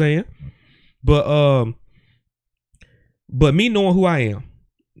 You know what I'm saying? But me knowing who I am,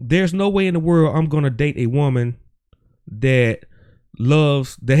 there's no way in the world I'm gonna date a woman that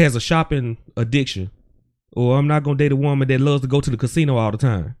has a shopping addiction, or I'm not gonna date a woman that loves to go to the casino all the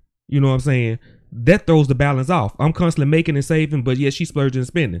time. You know what I'm saying? That throws the balance off. I'm constantly making and saving, but yet she's splurging and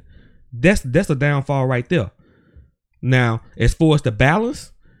spending. That's a downfall right there. Now, as far as the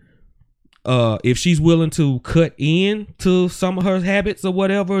balance, if she's willing to cut in to some of her habits or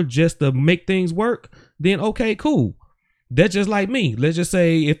whatever just to make things work, then okay, cool. That's just like me. Let's just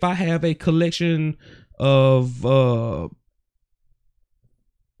say if I have a collection of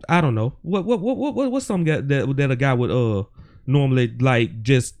I don't know what's something that a guy would normally like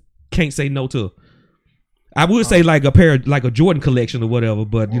just can't say no to. I would say like a Jordan collection or whatever,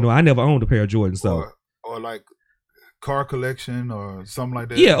 but I never owned a pair of Jordans. So or like car collection or something like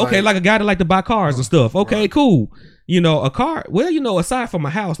that. Yeah, okay, like a guy that like to buy cars and stuff. Okay, right. Cool. A car. Well, aside from a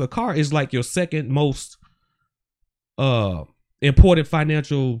house, a car is like your second most important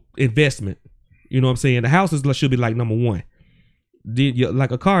financial investment. You know what I'm saying? The house should be like number one.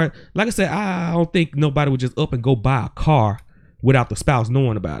 Like a car. Like I said, I don't think nobody would just up and go buy a car without the spouse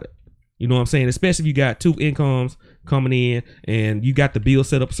knowing about it. You know what I'm saying? Especially if you got two incomes coming in and you got the bill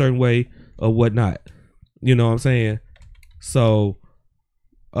set up a certain way or whatnot. You know what I'm saying? So,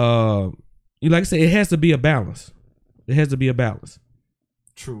 like I said, it has to be a balance. It has to be a balance.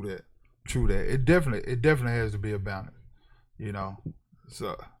 True that. It definitely has to be a balance.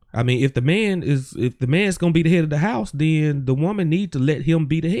 So I mean, if the man's gonna be the head of the house, then the woman needs to let him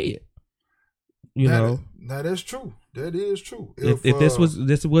be the head. Now that's true. That is true. If this was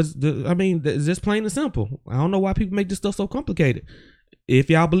it's just plain and simple. I don't know why people make this stuff so complicated. If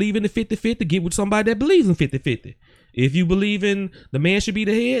y'all believe in the 50-50, get with somebody that believes in 50-50. If you believe in the man should be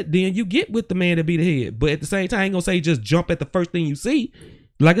the head, then you get with the man that be the head. But at the same time, I ain't gonna say just jump at the first thing you see.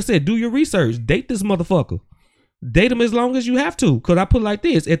 Like I said, do your research. Date this motherfucker. Date him as long as you have to. Cause I put it like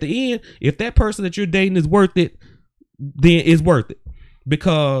this: at the end, if that person that you're dating is worth it, then it's worth it.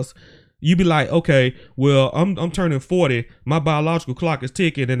 Because you be like, okay, well, I'm turning 40, my biological clock is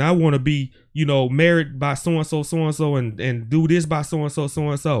ticking, and I want to be, married by so and so and do this by so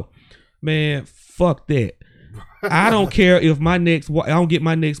and so. Man, fuck that. I don't care if I don't get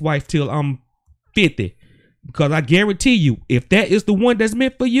my next wife till I'm 50, because I guarantee you, if that is the one that's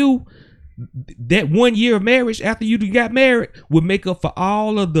meant for you, that 1 year of marriage after you got married would make up for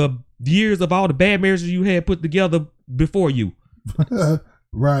all of the years of all the bad marriages you had put together before you.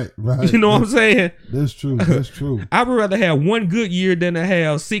 Right. You know what I'm saying? That's true. I would rather have one good year than to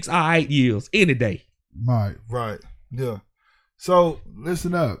have 6 or 8 years any day. Right. Yeah. So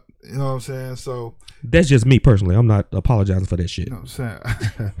listen up. You know what I'm saying? So that's just me personally. I'm not apologizing for that shit. You know what I'm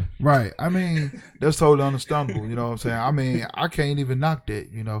saying? Right. I mean, that's totally understandable. You know what I'm saying? I mean, I can't even knock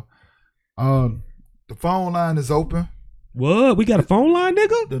that, The phone line is open. What? We got a phone line,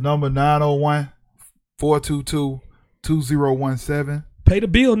 nigga? The number 901-422-2017. Pay the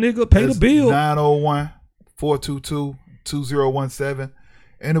bill, nigga. Pay the bill. 901-422-2017.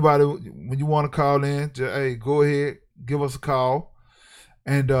 Anybody, when you want to call in, just, go ahead, give us a call.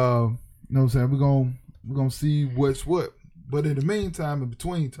 And you know what I'm saying? We're gonna see what's what. But in the meantime, in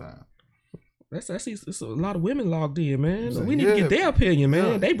between time, it's a lot of women logged in, man. So, we need to get their opinion,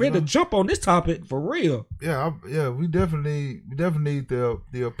 man. They ready to jump on this topic for real. Yeah, we definitely need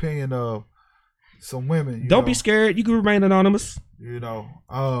the opinion of some women. Don't be scared. You can remain anonymous. You know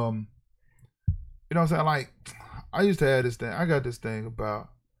what I'm saying? Like, I used to have this thing. I got this thing about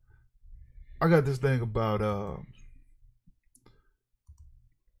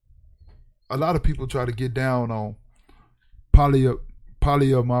a lot of people try to get down on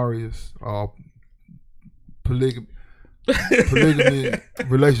polyamorous or polygamy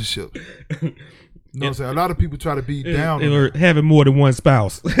relationships. You know what I'm saying? A lot of people try to be down on or having more than one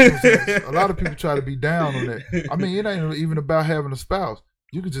spouse. a lot of people try to be down on that. I mean, it ain't even about having a spouse.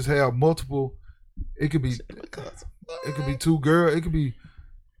 You could just have multiple. It could be two girls. It could be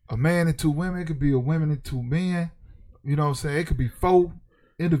a man and 2 women. It could be a woman and 2 men. You know what I'm saying? It could be 4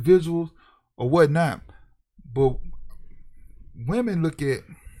 individuals or whatnot. But women look at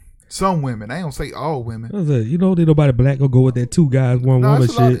some women. I don't say all women. Ain't nobody black gonna go with that 2 guys, 1 woman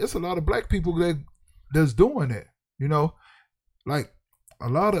shit. It's a lot of black people that's doing that. Like a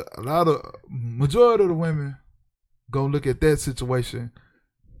lot of majority of the women gonna look at that situation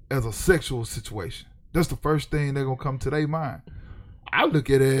as a sexual situation. That's the first thing they're gonna come to their mind. I look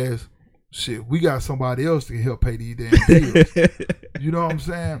at it as shit. We got somebody else to help pay these damn bills. You know what I'm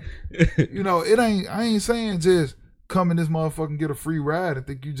saying? It ain't. I ain't saying just come in this motherfucker and get a free ride and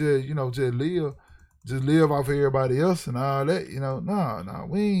think you just live off of everybody else and all that. No,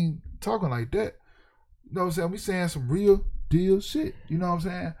 we ain't talking like that. You know what I'm saying? We saying some real deal shit. You know what I'm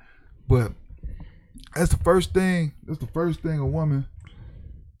saying? But that's the first thing. That's the first thing a woman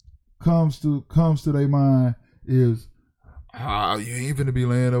comes to their mind is, you ain't finna be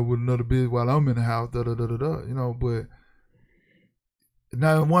laying up with another bitch while I'm in the house. But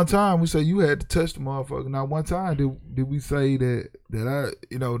now one time we say you had to touch the motherfucker. Now one time did we say that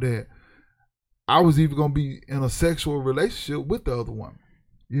I was even gonna be in a sexual relationship with the other woman?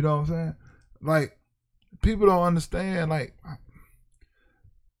 You know what I'm saying? Like, people don't understand. Like,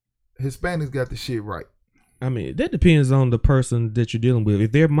 Hispanics got the shit right. I mean, that depends on the person that you're dealing with.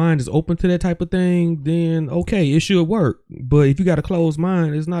 If their mind is open to that type of thing, then okay, it should work. But if you got a closed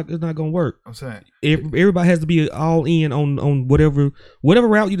mind, it's not gonna work. I'm saying everybody has to be all in on whatever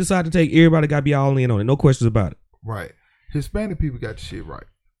route you decide to take. Everybody got to be all in on it. No questions about it. Right. Hispanic people got the shit right.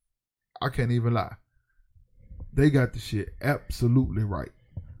 I can't even lie. They got the shit absolutely right.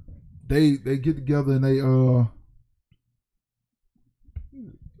 They get together and they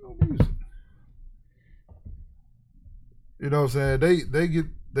you know what I'm saying?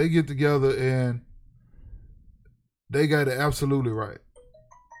 They get together and they got it absolutely right.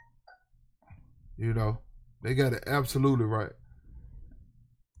 They got it absolutely right.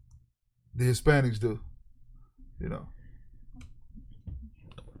 The Hispanics do.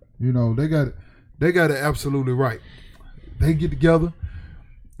 They got it absolutely right. They get together,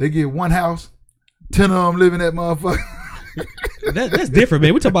 they get one house, 10 of them live in that motherfucker. That's different,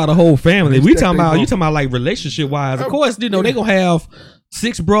 man. We talking about a whole family. You talking about like relationship wise. Of course, they gonna have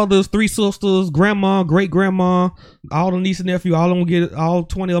 6 brothers, 3 sisters, grandma, great grandma, all the niece and nephew. All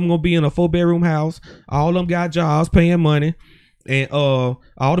 20 of them gonna be in a 4-bedroom house. All of them got jobs, paying money, and all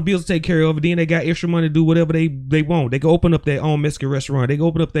the bills to take care of. And then they got extra money to do whatever they want. They can open up their own Mexican restaurant. They can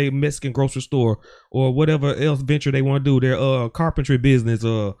open up their Mexican grocery store or whatever else venture they want to do. Their carpentry business,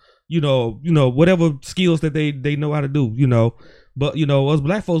 whatever skills that they know how to do. But us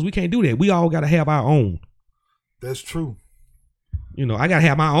black folks, we can't do that. We all got to have our own. That's true. You know, I gotta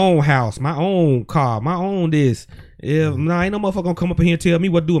have my own house, my own car, my own this. If nah, ain't no motherfucker gonna come up in here and tell me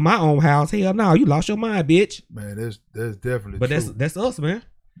what to do in my own house. Hell no, you lost your mind, bitch. Man, that's definitely But true. that's us, man.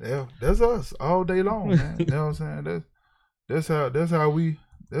 Yeah, that's us all day long, man. You know what I'm saying? That's how we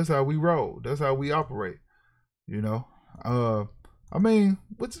roll. That's how we operate. You know? I mean,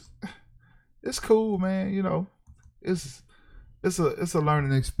 it's cool, man, you know. It's a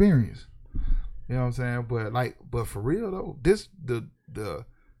learning experience. You know what I'm saying? But for real though,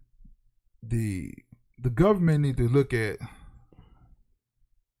 the government need to look at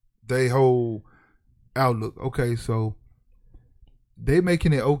they whole outlook. Okay, so they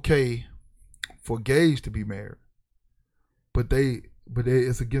making it okay for gays to be married, but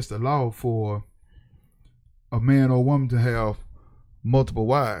it's against the law for a man or woman to have multiple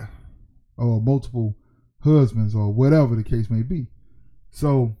wives or multiple husbands or whatever the case may be.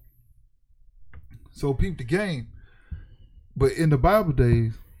 So peep the game. But in the Bible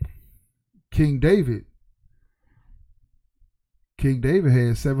days, King David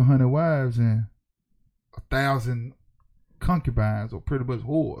had 700 wives and 1,000 concubines, or pretty much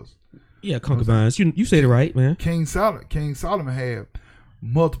whores. Yeah, concubines. You said it right, man. King Solomon had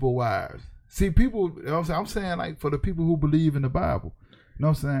multiple wives. See, people, you know what I'm saying, like, for the people who believe in the Bible, you know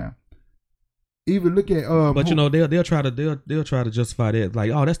what I'm saying? Even look at but you know they'll try to justify that,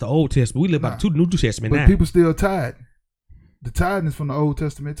 like, oh, that's the Old Testament. We live by the New Testament but now. People still tied. The tithing is from the Old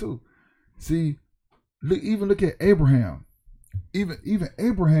Testament too. See, look at Abraham. Even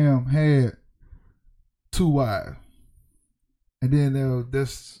Abraham had 2 wives, and then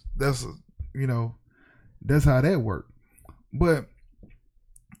that's you know, that's how that worked. But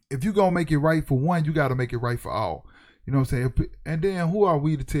if you gonna make it right for one, you got to make it right for all. You know what I'm saying? And then who are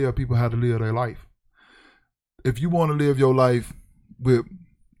we to tell people how to live their life? If you want to live your life with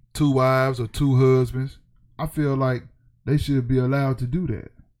 2 wives or 2 husbands, I feel like they should be allowed to do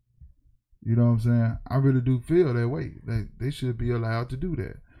that. You know what I'm saying? I really do feel that way. They should be allowed to do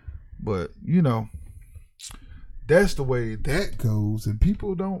that. But, you know, that's the way that goes, and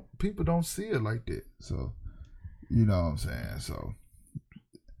people don't see it like that. So, you know what I'm saying? So,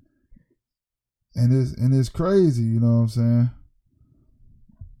 and it's crazy, you know what I'm saying?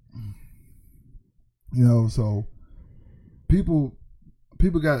 You know, so people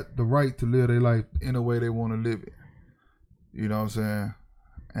got the right to live their life in the way they want to live it. You know what I'm saying?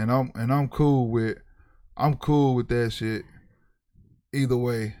 And I'm cool with that shit either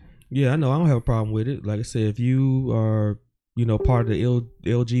way. Yeah, I know. I don't have a problem with it. Like I said, if you are, you know, part of the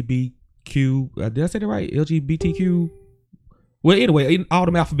LGBTQ, did I say that right? LGBTQ. Well, anyway, in all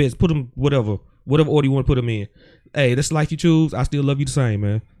them alphabets, put them whatever order you want to put them in. Hey, that's the life you choose. I still love you the same,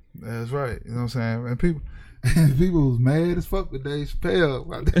 man. That's right. You know what I'm saying? And people was mad as fuck with Dave Chappelle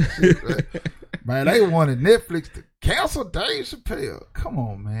about that shit, man. They wanted Netflix to cancel Dave Chappelle. Come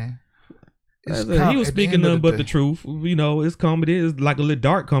on, man. He was speaking nothing but the truth. You know, it's comedy. It's like a little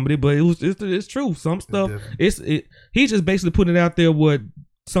dark comedy, but it's true. Some stuff he just basically put it out there what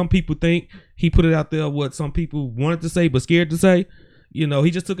some people think. He put it out there what some people wanted to say but scared to say. You know,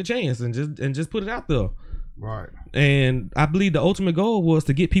 he just took a chance and just put it out there. Right. And I believe the ultimate goal was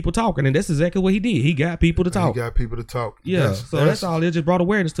to get people talking, and that's exactly what he did. He got people to talk. He got people to talk. Yeah. That's all. It just brought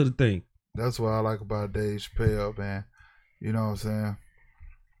awareness to the thing. That's what I like about Dave Chappelle, man. You know what I'm saying?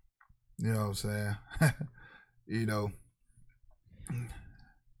 You know what I'm saying? You know,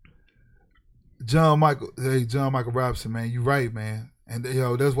 John Michael Robinson, man, you right, man. And you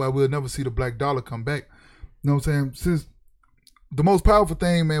know, that's why we'll never see the black dollar come back. You know what I'm saying? Since the most powerful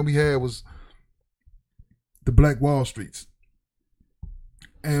thing, man, we had was the Black Wall Streets.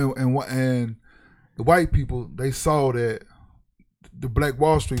 And the white people, they saw that the Black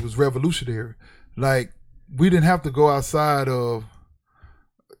Wall Street was revolutionary. Like, we didn't have to go outside of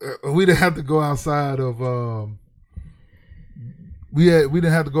we didn't have to go outside of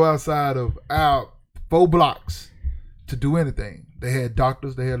our 4 blocks to do anything. They had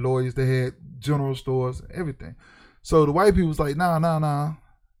doctors, they had lawyers, they had general stores, everything. So the white people was like, nah.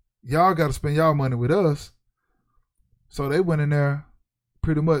 Y'all got to spend y'all money with us. So they went in there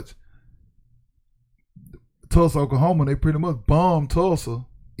pretty much Tulsa, Oklahoma. They pretty much bombed Tulsa,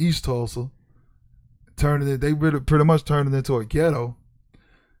 East Tulsa, they really pretty much turned it into a ghetto.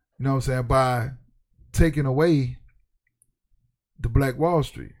 You know what I'm saying? By taking away the Black Wall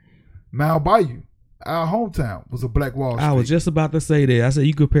Street. Mount Bayou, our hometown, was a Black Wall Street. I was just about to say that. I said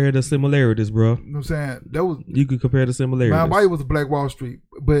you compare the similarities, bro. You know what I'm saying? You could compare the similarities. Mount Bayou was a Black Wall Street.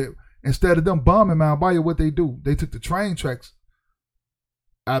 But instead of them bombing Mount Bayou, what they do, they took the train tracks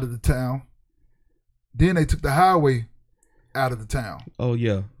out of the town. Then they took the highway out of the town. Oh,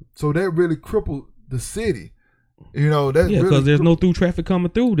 yeah. So that really crippled the city. You know that. Yeah, because there's no through traffic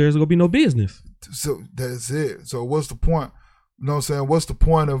coming through. There's gonna be no business. So that's it. So what's the point? You know what I'm saying? What's the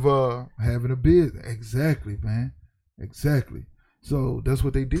point of having a business? Exactly, man. Exactly. So that's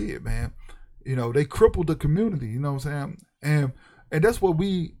what they did, man. You know, they crippled the community. You know what I'm saying? And that's what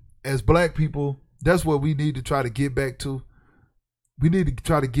we, as black people, that's what we need to try to get back to. We need to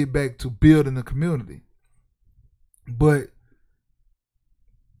try to get back to building the community. But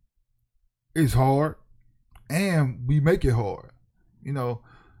it's hard, and we make it hard. You know,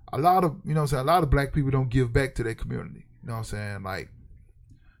 a lot of a lot of black people don't give back to their community. You know what I'm saying? Like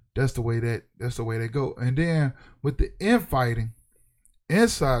that's the way they go. And then with the infighting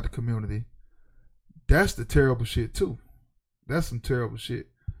inside the community, that's the terrible shit too. That's some terrible shit.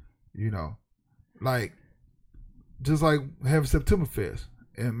 You know, like just like having September Fest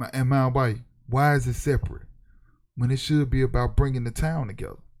and Mount Bayou. Why is it separate when it should be about bringing the town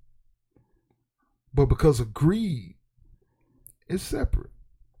together? But because of greed, it's separate.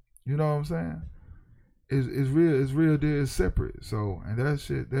 You know what I'm saying? It's real deal. It's separate. So, and that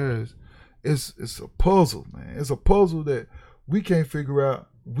shit it's a puzzle, man. It's a puzzle that we can't figure out.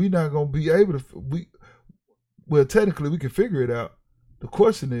 We're not gonna be able to. Well, technically, we can figure it out. The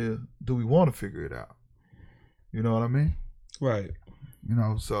question is, do we want to figure it out? You know what I mean? Right. You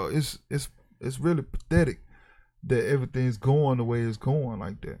know, so it's really pathetic that everything's going the way it's going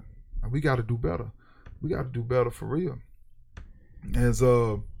like that. And we got to do better. We got to do better for real. As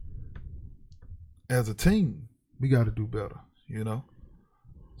a team, we got to do better. You know.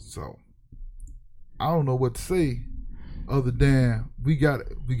 So I don't know what to say other than we got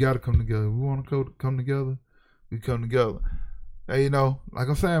to come together. We want to come together. We come together. Hey, you know, like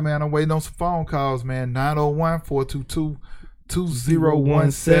I'm saying, man, I'm waiting on some phone calls, man.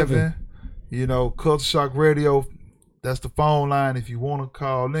 901-422-2017. You know, Culture Shock Radio. That's the phone line if you want to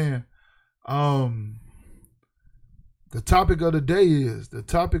call in. The topic of the day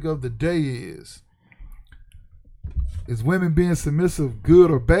is women being submissive good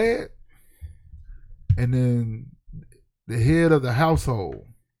or bad? And then the head of the household,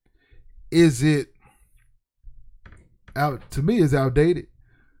 is it out? To me, it's outdated.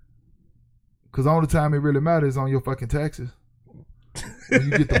 Because the only time it really matters is on your fucking taxes. When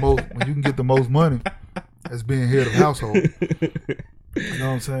you can get the most money as being head of household. You know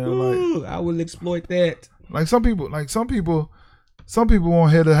what I'm saying? Ooh, I will exploit that. Like some people want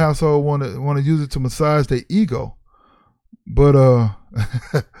head of the household want to use it to massage their ego. But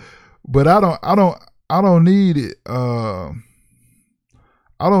but I don't need it. I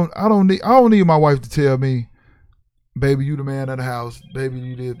don't need my wife to tell me, baby, you the man of the house, baby,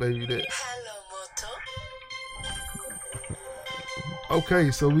 you this, baby, you that.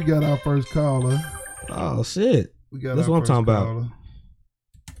 Okay, so we got our first caller. Oh shit. That's what I'm talking about.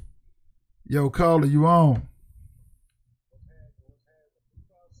 Yo, caller, you on?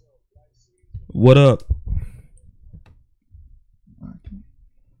 What up?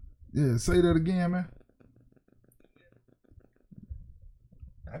 Yeah, say that again, man.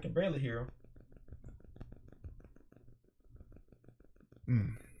 I can barely hear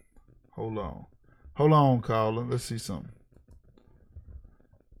him. Hold on, caller. Let's see something.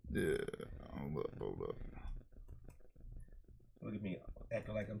 Yeah, hold up. Look at me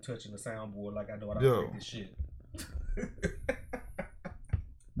acting like I'm touching the soundboard like I know how to operate this shit.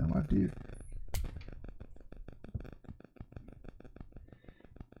 No, I did.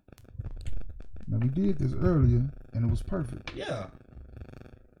 Now we did this earlier and it was perfect. Yeah.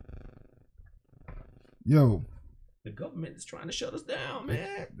 Yo. The government is trying to shut us down,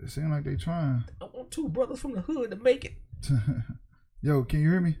 man. It seems like they trying. I want two brothers from the hood to make it. Yo, can you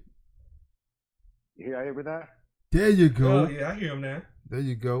hear me? Yeah, I hear me now. There you go. Oh yeah, I hear him now. There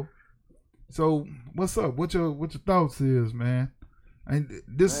you go. So what's up? What your thoughts is, man? And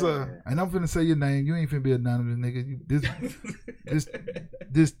this and I'm finna say your name. You ain't finna be anonymous, nigga.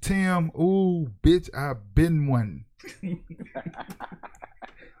 This Tim. Ooh, bitch, I been one.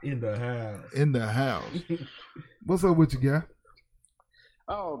 In the house. What's up with you, guy?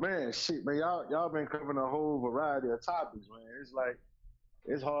 Oh man, shit, man. Y'all been covering a whole variety of topics, man. It's like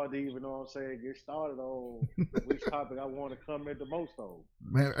it's hard to even know what I'm saying, get started on which topic I want to come at the most on.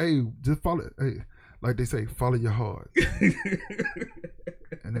 Man, hey, just follow. Hey, like they say, follow your heart,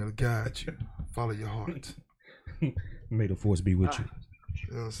 and it'll guide you. Follow your heart. May the force be with you.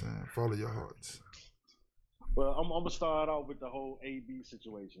 You know what I'm saying? Follow your hearts. Well, I'm gonna start off with the whole AB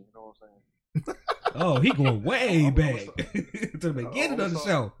situation. You know what I'm saying? Oh, he going way back to the beginning of the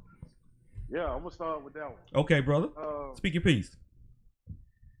show. Yeah, I'm gonna start with that one. Okay, brother. Speak your piece.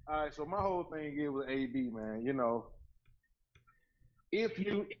 All right, so my whole thing here with AB, man. You know,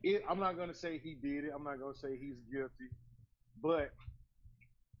 I'm not gonna say he did it. I'm not gonna say he's guilty, but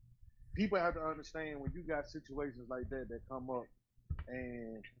people have to understand when you got situations like that that come up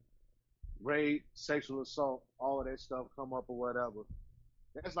and rape, sexual assault, all of that stuff come up or whatever.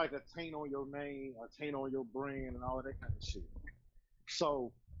 That's like a taint on your name, a taint on your brand, and all of that kind of shit.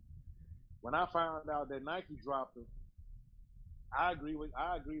 So when I found out that Nike dropped him, I agree with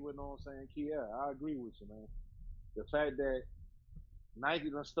you know what I'm saying, Kia. I agree with you, man. The fact that Nike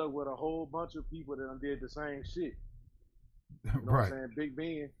done stuck with a whole bunch of people that done did the same shit. You know what Right. I'm saying?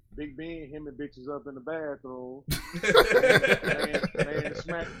 Big Ben, him and bitches up in the bathroom,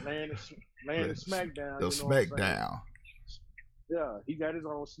 laying the smackdown. The you know what I'm saying? SmackDown. Yeah, he got his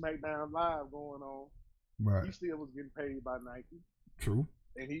own SmackDown Live going on. Right. He still was getting paid by Nike. True.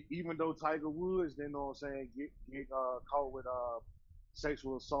 And he, even though Tiger Woods, you know what I'm saying, get caught with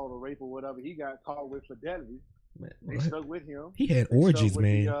sexual assault or rape or whatever, he got caught with fidelity. Man, They stuck with him. he had They orgies, stuck with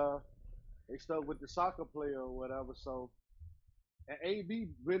man. they stuck with the soccer player or whatever. So, and AB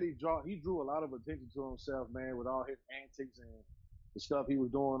really drew a lot of attention to himself, man, with all his antics and the stuff he was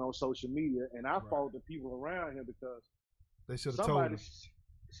doing on social media. And I fault the people around him because They should have told him.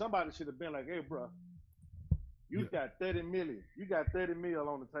 somebody should have been like, "Hey, bro, you got 30 million. You got 30 mil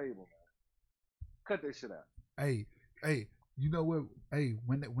on the table, man. Cut that shit out." Hey, you know what? Hey,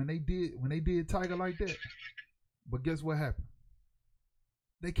 when they did Tiger like that, but guess what happened?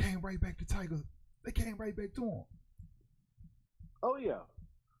 They came right back to Tiger. They came right back to him. Oh yeah,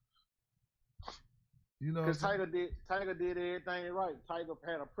 You know, because Tiger did everything right. Tiger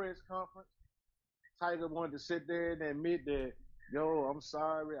had a press conference. Tiger wanted to sit there and admit that, yo, I'm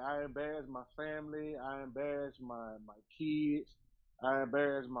sorry, I embarrassed my family, I embarrassed my kids, I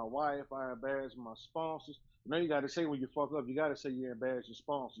embarrassed my wife, I embarrassed my sponsors. You know, you got to say when you fuck up, you got to say you embarrassed your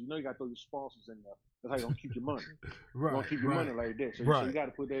sponsors. You know, you got to throw your sponsors in there. That's how you gonna keep your money. right, You gonna keep your money like that. So you got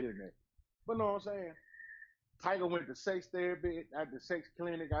to put that in there. But know what I'm saying? Tiger went to sex therapy at the sex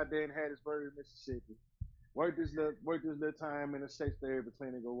clinic out there in Hattiesburg, Mississippi. Worked this little time in a sex therapy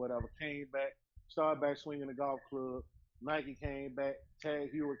clinic or whatever. Came back, started back swinging the golf club. Nike came back. Tag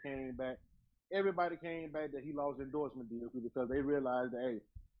Heuer came back. Everybody came back that he lost endorsement deals with because they realized that, hey,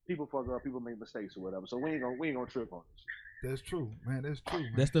 people fuck up, people make mistakes or whatever. So we ain't gonna trip on this. That's true, man. That's true,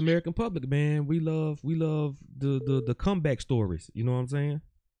 man. That's the American public, man. We love the comeback stories. You know what I'm saying?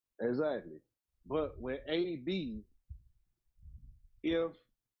 Exactly. But with AB, if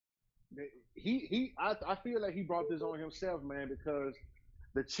I feel like he brought this on himself, man, because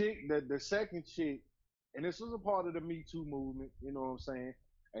the chick, the second chick, and this was a part of the Me Too movement, you know what I'm saying?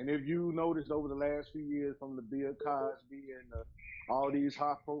 And if you noticed over the last few years from the Bill Cosby and all these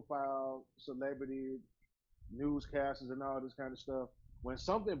high-profile celebrity newscasters and all this kind of stuff, when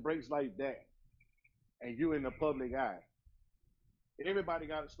something breaks like that, and you're in the public eye, everybody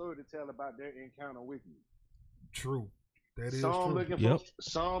got a story to tell about their encounter with you. True. That is some true.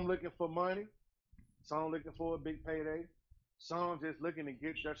 Some looking for money, some looking for a big payday, some just looking to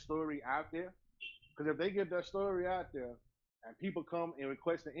get their story out there. Because if they get their story out there and people come and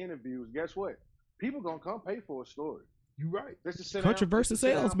request the interviews, guess what? People gonna come pay for a story. You right. Just to sit Controversy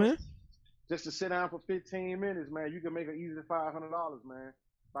sales, man. Just to sit down for 15 minutes, man, you can make an easy $500, man,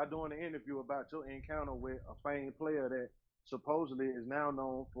 by doing an interview about your encounter with a famed player that supposedly is now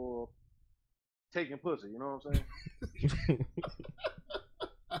known for taking pussy. You know what I'm saying?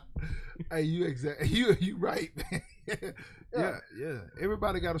 Hey, you right, man. yeah.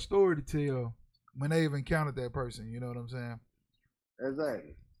 Everybody got a story to tell when they've encountered that person. You know what I'm saying?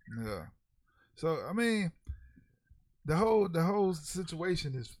 Exactly. Yeah. So I mean, the whole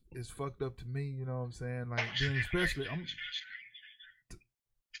situation is fucked up to me. You know what I'm saying? Like, then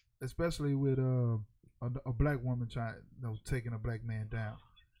especially with a black woman taking a black man down.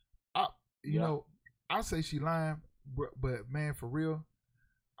 You know, I say she lying, but man, for real,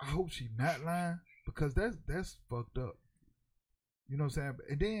 I hope she not lying because that's fucked up. You know what I'm saying?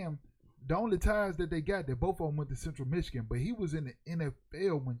 And then the only ties that they got, they both of them went to Central Michigan, but he was in the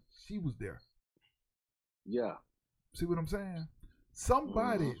NFL when she was there. Yeah. See what I'm saying?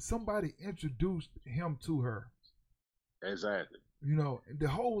 Somebody introduced him to her. Exactly. You know, the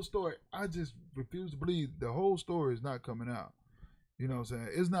whole story, I just refuse to believe the whole story is not coming out. You know what I'm saying?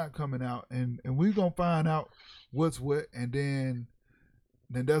 It's not coming out, and we're gonna find out what's what, and then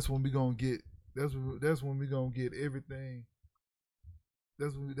that's when we're gonna get that's when we're gonna get everything.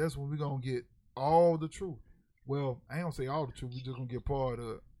 That's when we're gonna get all the truth. Well, I ain't gonna say all the truth, we're just gonna get part of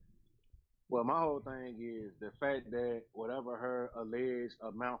it. Well, my whole thing is the fact that whatever her alleged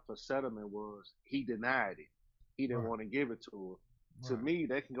amount for settlement was, he denied it. He didn't want to give it to her. To me,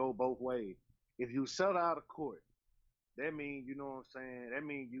 that can go both ways. If you settle out of court that mean, you know what I'm saying? That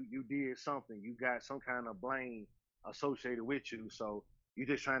mean you did something. You got some kind of blame associated with you. So you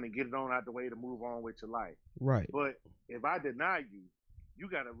just trying to get it on out the way to move on with your life. Right. But if I deny you, you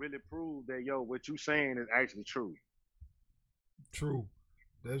gotta really prove that what you saying is actually true. True.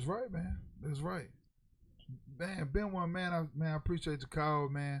 That's right, man. That's right. Man, Ben One, man, I appreciate the call,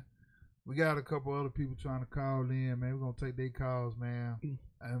 man. We got a couple other people trying to call in, man. We're gonna take their calls, man.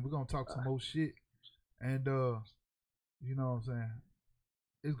 And we're gonna talk some more shit. And you know what I'm saying?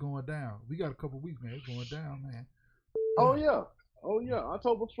 It's going down. We got a couple weeks, man. It's going down, man. Oh yeah.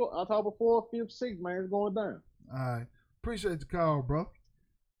 October 4th, 5th, 6th, man, it's going down. All right. Appreciate the call, bro.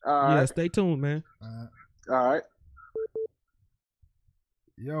 All right. Yeah, stay tuned, man. All right.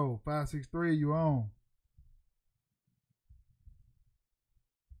 Yo, 563, you on?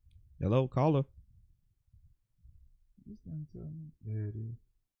 Hello, caller. There it is.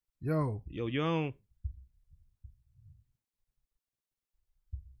 Yo, you on?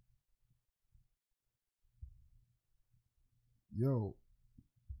 Yo.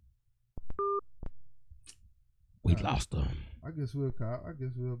 We lost them. I guess we'll call. I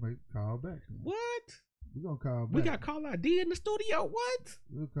guess we'll make call back. What? We're gonna call back. We got call ID in the studio. What?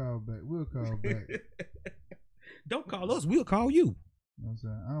 We'll call back. We'll call back. Don't call us. We'll call you. You know what I'm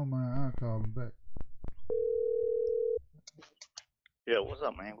saying? I don't mind. I'll call him back. Yeah, what's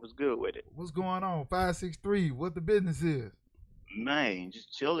up, man? What's good with it? What's going on? 563. What the business is? Man,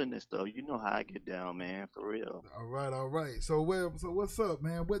 just chilling and stuff. You know how I get down, man, for real. All right. So what's up,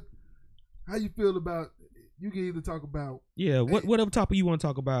 man? How you feel about? You can either talk about whatever topic you want to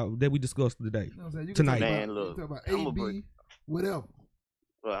talk about that we discussed today, you know what I'm saying? You tonight. Can Man, talk look, about I'm AB, whatever.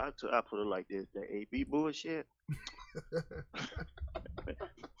 Well, I put it like this: the AB bullshit.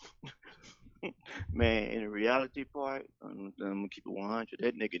 Man, in the reality part, I'm gonna keep it 100.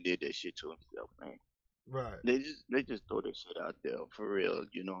 That nigga did that shit to himself, man. Right. They just throw that shit out there for real,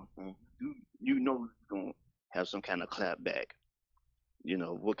 you know. You know you're gonna have some kind of clap back. You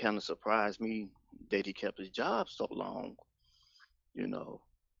know what kind of surprised me that he kept his job so long. You know,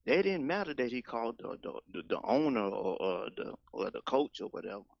 it didn't matter that he called the owner or the coach or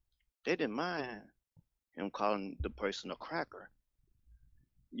whatever. They didn't mind him calling the person a cracker.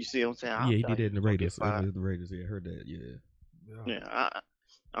 You see what I'm saying? Yeah, he did that in the Raiders. The Raiders, yeah, I heard that. Yeah,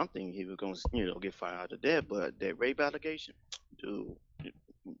 I'm thinking he was gonna, get fired out of that, but that rape allegation, dude,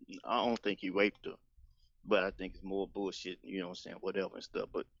 I don't think he raped her, but I think it's more bullshit. You know what I'm saying? Whatever and stuff.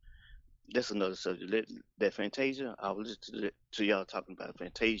 But that's another subject. That Fantasia, I was listening to y'all talking about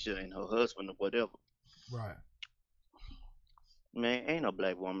Fantasia and her husband or whatever. Right. Man, ain't no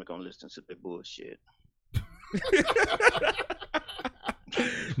black woman gonna listen to that bullshit.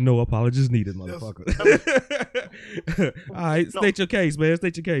 No apologies needed, motherfucker. All right, state your case, man.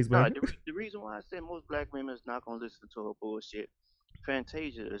 State your case, man. The reason why I said most black women is not gonna listen to her bullshit.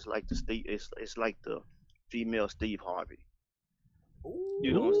 Fantasia is like it's like the female Steve Harvey. Ooh.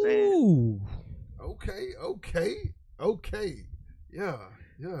 You know what I'm saying? Okay. Yeah.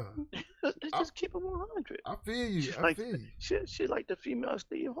 Let's just keep it 100. I feel you. She's like the female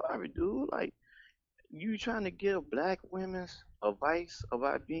Steve Harvey, dude. Like, you trying to give black women advice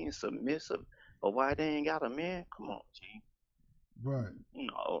about being submissive or why they ain't got a man? Come on, G. Right.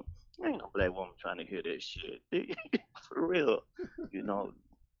 No, ain't no black woman trying to hear that shit. For real. You know.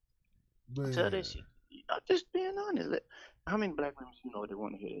 Man. Tell that shit. I'm just being honest. How many black women they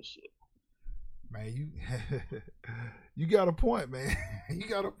want to hear that shit? Man, you got a point, man. You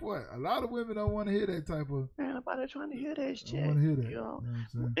got a point. A lot of women don't want to hear that type of. Man, nobody trying to hear that shit. I want to hear that. You know?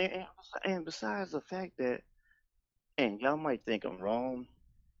 You know what I'm saying? And besides the fact that, and y'all might think I'm wrong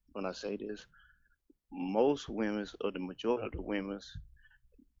when I say this, most women, or the majority of the women,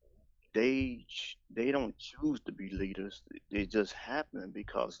 they don't choose to be leaders. They just happen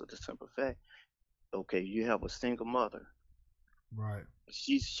because of the simple fact. Okay, you have a single mother. Right.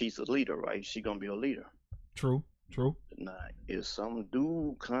 She's a leader, right? She gonna be a leader. True. Now, if some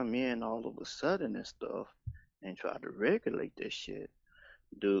dude come in all of a sudden and stuff and try to regulate this shit,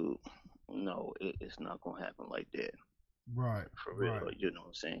 dude, no, it's not gonna happen like that. Right. For real, right. You know what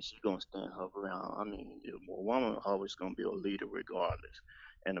I'm saying? She's gonna stand her ground. I mean, a woman always gonna be a leader regardless.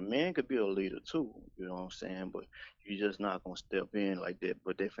 And a man could be a leader too, you know what I'm saying? But you're just not gonna step in like that.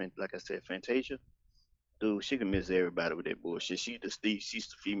 But like I said, Fantasia, dude, she can miss everybody with that bullshit. She's the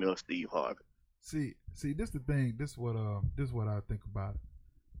female Steve Harvey. See, this the thing. This is what I think about it.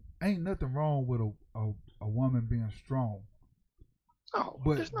 Ain't nothing wrong with a woman being strong. Oh,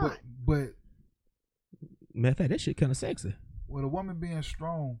 but it's not. But matter of fact, that shit kind of sexy. With a woman being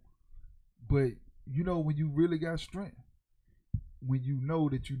strong, but when you really got strength, when you know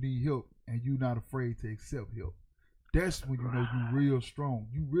that you need help and you're not afraid to accept help. that's when you know you real strong.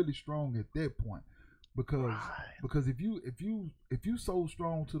 You really strong at that point. Because if you so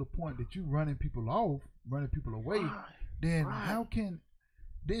strong to the point that you running people off, running people away, then how can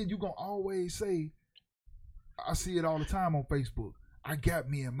then you gonna always say, I see it all the time on Facebook, I got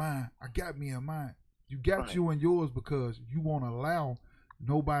me in mine. I got me in mine. You got you and yours because you won't allow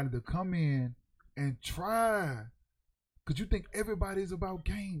nobody to come in and try. Because you think everybody's about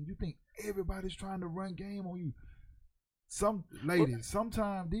game. You think everybody's trying to run game on you. Some ladies,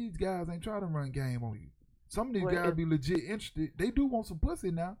 sometimes these guys ain't trying to run game on you. Some of these guys be legit interested. They do want some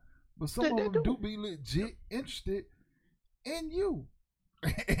pussy now, but some of them do be legit interested in you.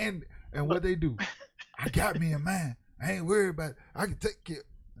 and what they do, I got me in mind. I ain't worried about it. I can take care.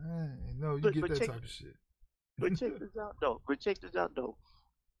 No, you get that type of shit. But check this out though.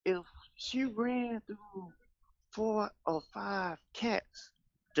 If she ran through 4 or 5 cats,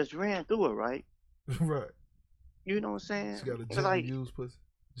 just ran through it, right? Right. You know what I'm saying? She got a gently used pussy.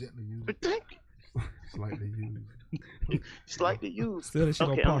 Gently used. But thank you. Slightly used. Slightly used. Still that shit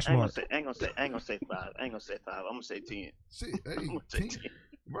Okay, on I ain't gonna Poshmark. say 5. I ain't gonna say 5. I'm gonna say 10. Shit, hey, I'm gonna say 10.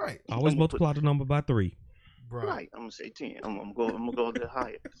 Right. Always multiply the number by 3. Right. I'm gonna say 10. I'm gonna go a little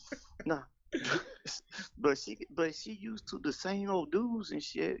higher. Nah. but she used to the same old dudes and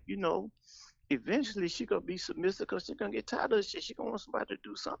shit, you know. Eventually she gonna be submissive because she gonna get tired of this shit. She gonna want somebody to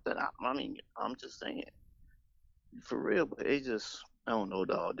do something. I mean, I'm just saying. For real, but it just, I don't know,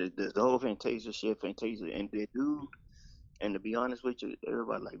 dog. The whole Fantasia shit, Fantasia and that dude. And to be honest with you,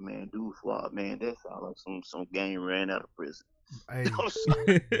 everybody like, man, dude flawed, man. That sound like some gang ran out of prison. Hey,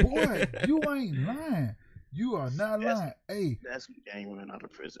 boy, you ain't lying. You are not lying. Hey, that's some gang ran out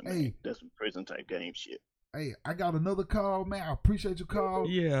of prison. Hey, man. That's some prison type game shit. Hey, I got another call, man. I appreciate your call.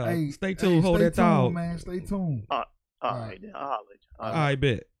 Yeah. Hey, stay tuned. Hold that thought, man. Stay tuned. All right, then. I'll holler at you. All right,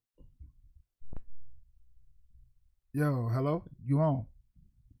 bet. Yo, hello. You on?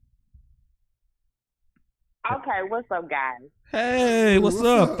 Okay, what's up, guys? Hey, what's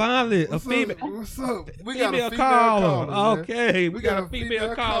up? Finally, what's a female. What's up? We female got a female caller. caller, Okay, man. we got a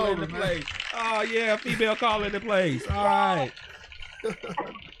female caller in the place. Oh yeah, female caller in the place. All right.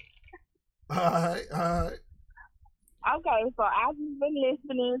 All right. Okay, so I've just been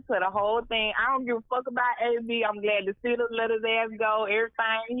listening to the whole thing. I don't give a fuck about AB. I'm glad to see the let his ass go.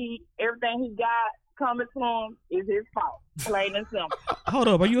 Everything he got coming to him is his fault. Plain and simple. Hold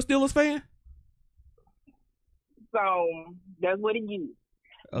up, are you a Steelers fan? So that's what it is.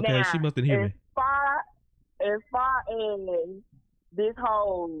 Okay, now, she mustn't hear me. As far as this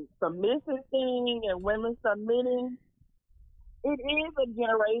whole submission thing and women submitting, it is a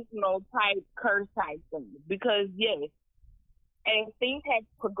generational type curse type thing because yes, as things have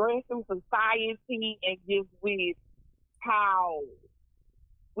progressed through society and just with how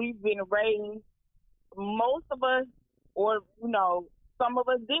we've been raised, most of us, or some of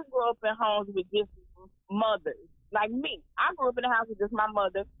us did grow up in homes with just mothers. Like me, I grew up in a house with just my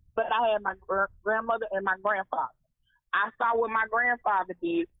mother, but I had my grandmother and my grandfather. I saw what my grandfather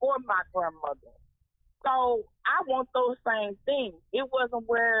did for my grandmother. So I want those same things. It wasn't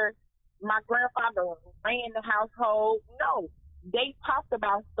where my grandfather ran the household. No, they talked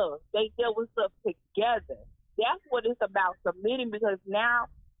about stuff. They dealt with stuff together. That's what it's about, submitting, because now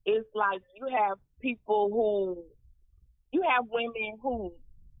it's like you have women who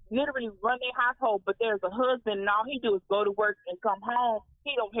literally run their household, but there's a husband and all he do is go to work and come home.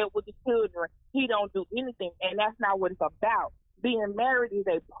 He don't help with the children. He don't do anything, and that's not what it's about. Being married is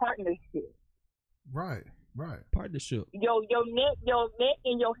a partnership. Right. Partnership. Your neck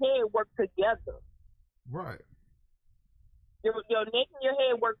and your head work together. Right. Your neck and your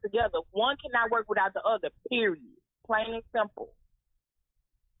head work together. One cannot work without the other. Period. Plain and simple.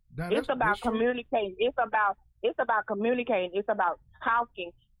 It's about communicating. It's about communicating. It's about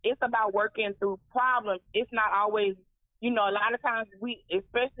talking. It's about working through problems. It's not always, a lot of times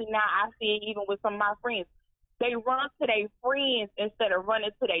especially now, I see it even with some of my friends. They run to their friends instead of running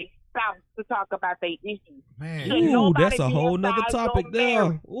to their spouse to talk about their issues. Man, ooh, that's a whole nother topic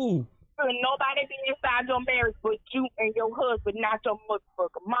there. Ooh. Nobody be inside your marriage but you and your husband, not your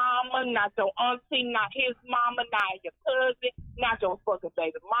motherfucking mama, not your auntie, not his mama, not your cousin, not your fucking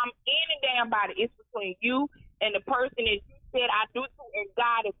baby mama. Any damn body. It's between you and the person that you said I do to, and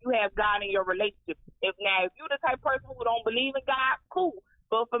God, if you have God in your relationship. If you the type of person who don't believe in God, cool.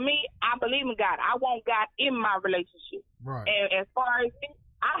 But for me, I believe in God. I want God in my relationship. Right. And as far as me,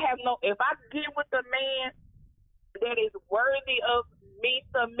 if I get with a man that is worthy of me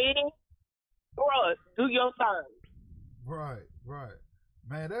submitting, bruh, do your thing. Right.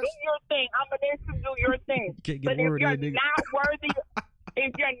 Man, that's... do your thing. I'm gonna let you do your thing. But if you're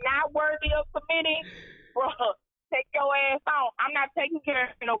not worthy of submitting, bruh, take your ass on. I'm not taking care of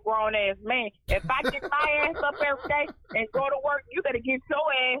no grown ass man. If I get my ass up every day and go to work, you better get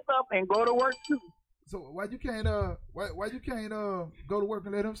your ass up and go to work too. So why you can't go to work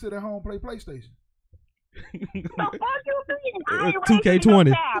and let him sit at home and play PlayStation? The fuck you mean? I ain't 2K20. raising no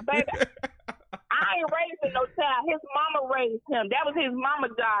child, baby. I ain't raising no child. His mama raised him. That was his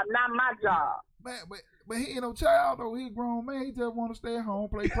mama's job, not my job. Man, but he ain't no child though. He a grown man. He just want to stay at home,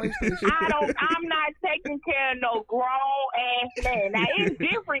 play PlayStation. I'm not taking care of no grown ass man. Now it's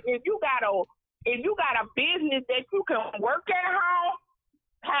different if you got a business that you can work at home.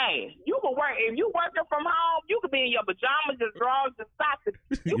 Hey, you can work. If you working from home, you can be in your pajamas, just drawers, and socks.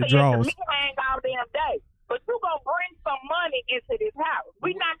 You can drawers. eat the meat hang all damn day. But you gonna bring some money into this house.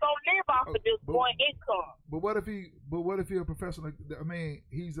 We not gonna live off of this one income. But what if he a professional? I mean,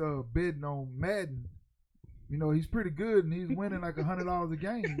 he's bidding on Madden. You know, he's pretty good and he's winning like $100 a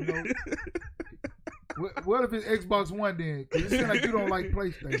game. You know, what if it's Xbox One then? Because it seems like you don't like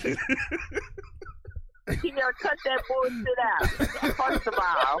PlayStation. You gotta cut that bullshit out. First of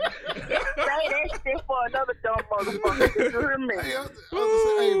all, say that shit for another dumb motherfucker. You hear me? Hey, I was just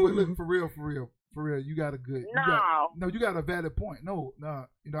saying, hey, but look, for real, you got a good. You got a valid point. No,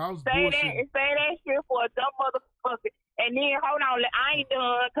 you know, I was say bullshitting. say that shit for a dumb motherfucker. And then hold on, I ain't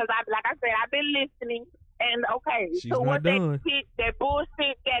done because like I said, I've been listening. And okay, She's so not what done. that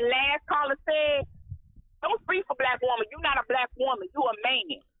bullshit that last caller said? Don't speak for black woman. You're not a black woman. You a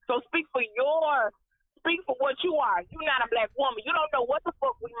man. So speak for what you are. You're not a black woman. You don't know what the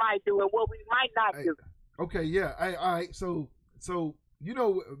fuck we might do and what we might not do. Okay, yeah. All right. So you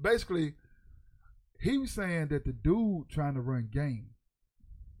know, basically, he was saying that the dude trying to run game.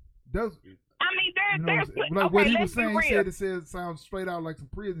 Does I mean, there's like okay, what he let's was saying? be He real. said it sounds straight out like some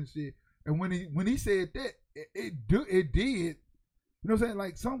prison shit. And when he said that, it did. You know what I'm saying?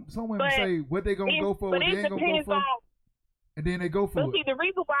 Like some women But say what they gonna go for, what but they it ain't gonna go depends for, on. and then they go for But see, it. the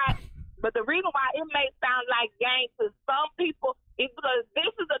reason why it may sound like game to some people is because this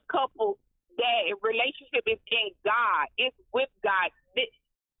is a couple that relationship is in God. It's with God.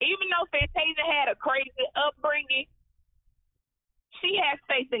 Even though Fantasia had a crazy upbringing, she has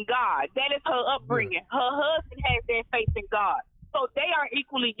faith in God. That is her upbringing. Her husband has that faith in God. So they are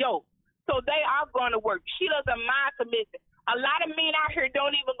equally yoked. So they are going to work. She doesn't mind submission. A lot of men out here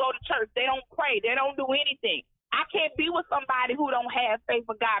don't even go to church. They don't pray. They don't do anything. I can't be with somebody who don't have faith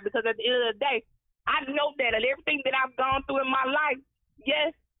in God because at the end of the day, I know that everything that I've gone through in my life,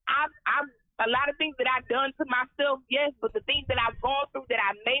 yes, I've a lot of things that I've done to myself, yes, but the things that I've gone through that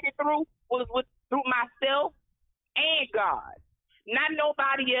I made it through was through myself and God. Not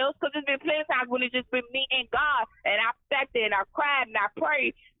nobody else, because there's been plenty of times when it's just been me and God, and I've sat there and I've cried and I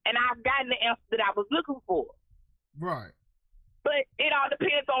prayed, and I've gotten the answer that I was looking for. Right. But it all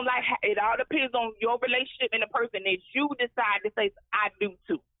depends on your relationship and the person that you decide to say I do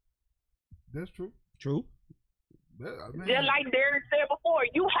too. That's true. True. Just like Derek said before,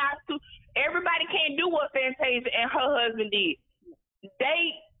 you have to. Everybody can't do what Fantasia and her husband did.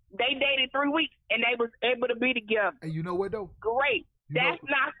 They dated 3 weeks and they was able to be together. And you know what though? Great. That's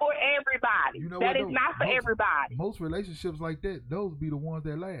not for everybody. You know that what, is though? not for everybody. Most relationships like that, those be the ones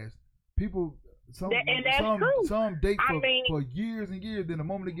that last. People, some date for years and years. Then the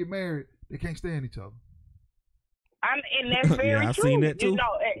moment they get married, they can't stand each other. And that's very Yeah, I've true. seen that too. You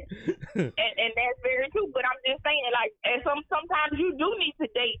know, and that's very true. But I'm just saying, like, and sometimes you do need to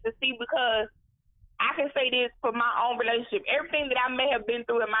date to see, because I can say this for my own relationship. Everything that I may have been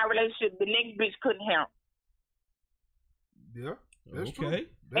through in my relationship, the next bitch couldn't handle. Yeah, that's true.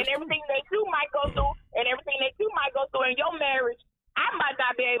 And everything that you might go through, and everything that you might go through in your marriage, I might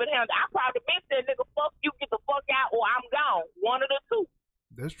not be able to handle. I probably been said, nigga, fuck you, get the fuck out, or I'm gone. One of the two.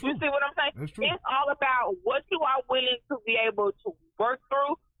 That's true. You see what I'm saying? That's true. It's all about what you are willing to be able to work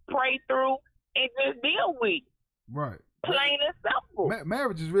through, pray through, and just deal with. Right. Plain and simple.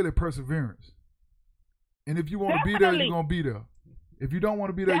 Marriage is really perseverance. And if you want to be there, you're going to be there. If you don't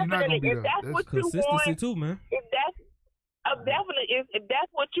want to be there, you're not going to be there. That's what you consistency want, too, man. If that's if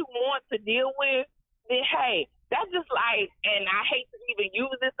that's what you want to deal with, then hey, that's just like, and I hate to even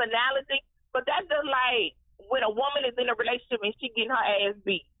use this analogy, but that's just like when a woman is in a relationship and she getting her ass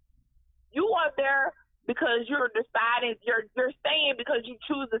beat. You are there because you're deciding, you're staying because you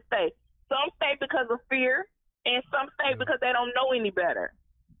choose to stay. Some stay because of fear, and some stay because they don't know any better.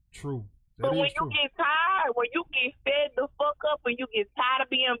 True. But when you get tired, when you get fed the fuck up, when you get tired of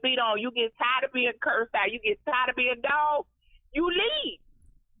being beat on, you get tired of being cursed out, you get tired of being dog, you leave.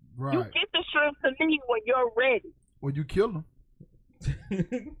 Right. You get the strength to leave when you're ready. Or you kill them.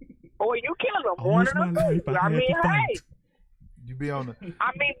 Or you kill them. One of the two. I mean, hey. You be on the.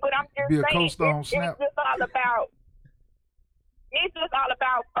 I mean, but I'm just be a saying, co-star on it's Snap. just all about it's just all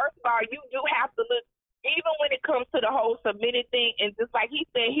about, first of all, you do have to look, even when it comes to the whole submitting thing, and just like he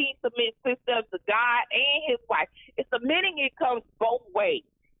said, he submits himself to God and his wife. And submitting, it comes both ways.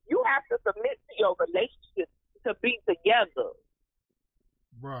 You have to submit to your relationship to be together.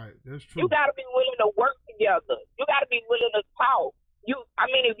 Right, that's true. You got to be willing to work together. You got to be willing to talk.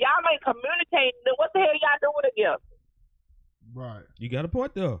 If y'all ain't communicating, then what the hell y'all doing together? Right. You got a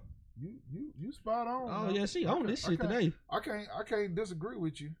point there. You spot on. Oh man. yeah, she on this shit today. I can't disagree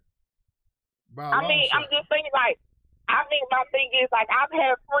with you. I'm just saying, like, my thing is, like, I've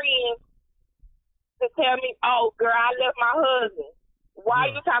had friends to tell me, "Oh, girl, I left my husband. Why are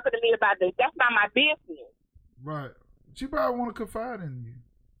you talking to me about this? That's not my business." Right. She probably want to confide in you.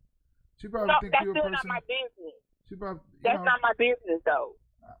 She probably No, think that's you're a still person. not my business. She probably, That's not my business, though.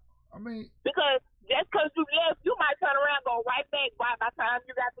 I mean, because just because you left, you might turn around and go right back. Why? By the time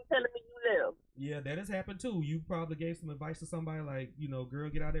you got to telling me you left. Yeah, that has happened too. You probably gave some advice to somebody like, girl,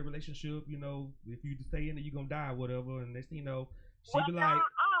 get out of that relationship. If you stay in it, you're gonna die or whatever. And next thing you know, she be like,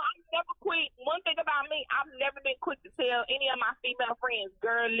 I'm never quick. One thing about me, I've never been quick to tell any of my female friends,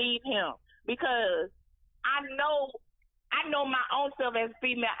 girl, leave him. Because I know my own self as a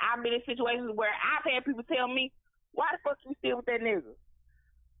female. I've been in situations where I've had people tell me, why the fuck you still with that nigga?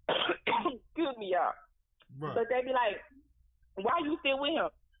 Excuse me, y'all. Right. But they be like, why you still with him?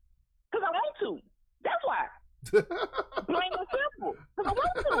 Because I want to. That's why. Plain and simple. Because I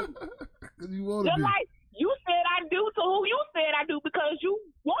want to. Because you want to Just be. like you said I do to who you said I do because you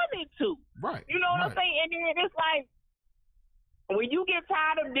wanted to. Right. You know what I'm saying? And then it's like, when you get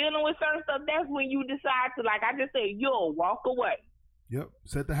tired of dealing with certain stuff, that's when you decide to, like I just said, you'll walk away. Yep.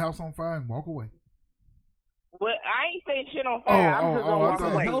 Set the house on fire and walk away. Well, I ain't saying shit on fire. I'm just gonna walk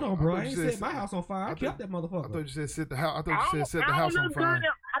away. hold on, bro. I ain't set my house on fire. I kept that motherfucker. I thought you said set the house. I thought you said set the house on fire.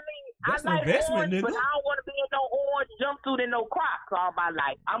 That's I like an investment, orange, nigga. but I don't want to be in no orange jumpsuit and no Crocs all my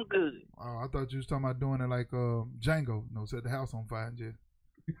life. I'm good. Oh, I thought you was talking about doing it like Django. No, set the house on fire and just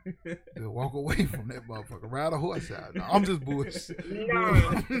walk away from that motherfucker. Ride a horse out. No, I'm just bullshit.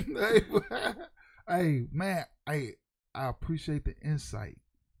 Hey, man. Hey, I appreciate the insight.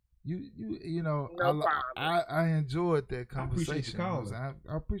 You know, no I enjoyed that conversation. I appreciate you calling. I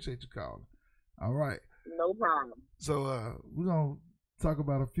appreciate you calling. All right. No problem. So we're gonna talk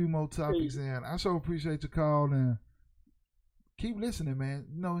about a few more topics, and I sure appreciate your call and keep listening, man.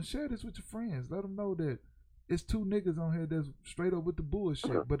 And share this with your friends. Let them know that it's two niggas on here that's straight up with the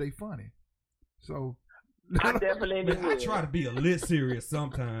bullshit, but they funny. So I definitely man, I try to be a lit serious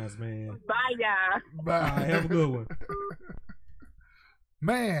sometimes, man. Bye, y'all. Bye. All right, have a good one.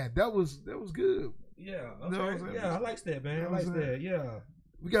 Man, that was good. Yeah, You know what I'm okay. saying? Yeah, I like that, man. I like that. Yeah.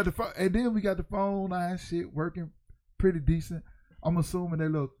 We got the phone, and then we got the phone line shit working pretty decent. I'm assuming that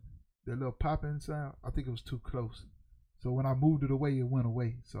little popping sound, I think it was too close. So when I moved it away, it went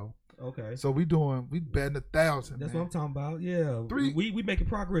away. So Okay. So we batting 1,000. That's man. what I'm talking about. Yeah. Three- We making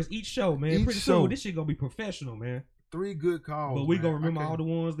progress each show, man. Each Pretty show. soon this shit gonna be professional, man. 3 good calls. But we man. gonna remember I all can't-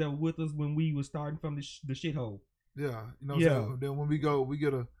 the ones that were with us when we was starting from the shithole. Yeah, you know. Yeah. What I'm saying? Then when we go, we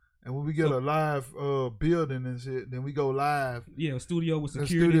get a live building and shit. Then we go live. Yeah, studio with The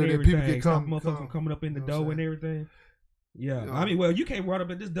security studio and that everything. people can Stop come- motherfuckers come. from coming up in the You know what I'm door and saying? everything. Yeah. Yeah. I mean, well, you can't run up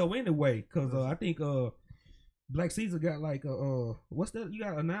in this door anyway, cause I think Black Caesar got like what's that? You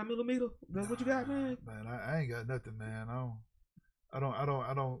got a 9mm? That's what you got, man. Man, I ain't got nothing, man. I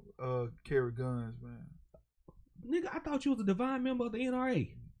don't carry guns, man. Nigga, I thought you was a divine member of the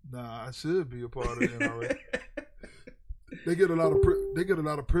NRA. Nah, I should be a part of the NRA. They get a lot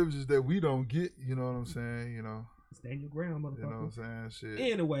of privileges that we don't get. You know what I'm saying? You know. Stand your ground, motherfucker. You know what I'm saying?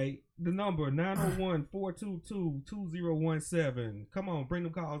 Shit. Anyway, the number 901-422-2017. Come on, bring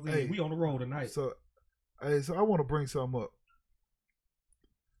them calls in. Hey, We on the road tonight. So I want to bring something up,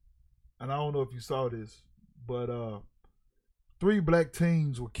 and I don't know if you saw this, but 3 black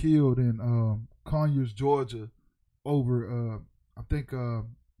teens were killed in Conyers, Georgia, over I think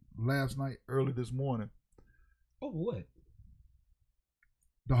last night, early this morning. Oh, what?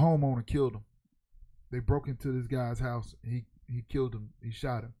 The homeowner killed him. They broke into this guy's house. He killed him. He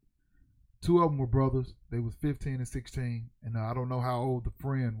shot him. 2 of them were brothers. They was 15 and 16, and I don't know how old the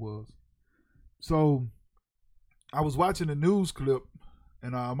friend was. So I was watching a news clip,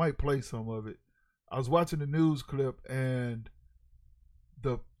 and I might play some of it. I was watching the news clip, and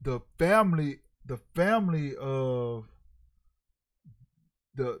the family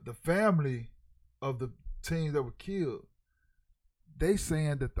of the teens that were killed, they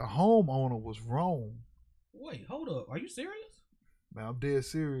saying that the homeowner was wrong. Wait, hold up. Are you serious? Man, I'm dead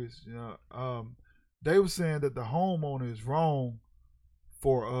serious. You know, they were saying that the homeowner is wrong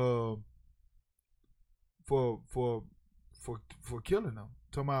for for killing them.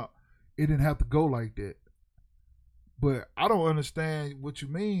 Talking about it didn't have to go like that. But I don't understand what you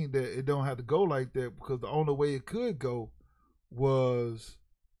mean that it don't have to go like that, because the only way it could go was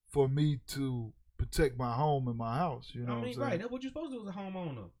for me to protect my home and my house. You know what I'm saying? Right. That's what you're supposed to do as a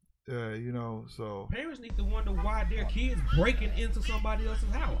homeowner. Yeah, you know, so Parents need to wonder why their kids breaking into somebody else's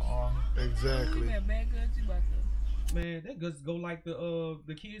house. exactly. Man, that just go like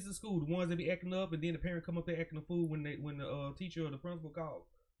the kids in school, the ones that be acting up, and then the parent come up there acting a fool when the teacher or the principal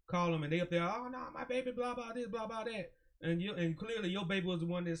call them, and they up there, oh no, my baby, blah blah this, blah blah that, and clearly your baby was the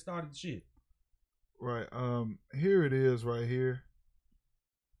one that started the shit. Right. Here it is, right here.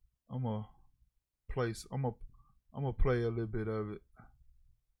 I'm gonna play a little bit of it.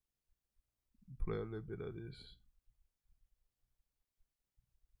 Play a little bit of this.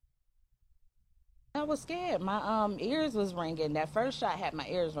 I was scared. My ears was ringing. That first shot had my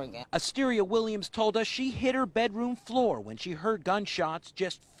ears ringing. Asteria Williams told us she hit her bedroom floor when she heard gunshots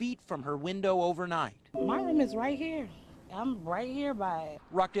just feet from her window overnight. My room is right here. I'm right here by it.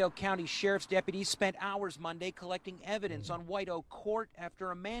 Rockdale County Sheriff's deputies spent hours Monday collecting evidence on White Oak Court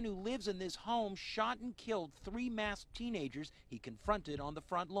after a man who lives in this home shot and killed 3 masked teenagers he confronted on the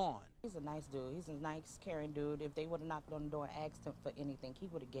front lawn. He's a nice dude. He's a nice, caring dude. If they would have knocked on the door and asked him for anything, he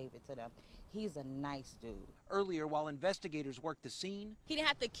would have gave it to them. He's a nice dude. Earlier, while investigators worked the scene, he didn't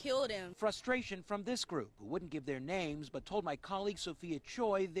have to kill them. Frustration from this group, who wouldn't give their names, but told my colleague Sophia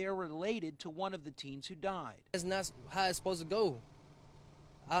Choi they're related to one of the teens who died. That's not how it's supposed to go.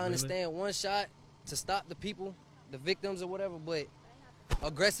 I understand one shot to stop the people, the victims or whatever, but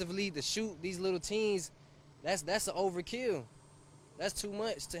aggressively to shoot these little teens, that's an overkill. That's too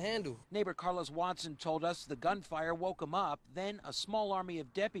much to handle. Neighbor Carlos Watson told us the gunfire woke him up. Then a small army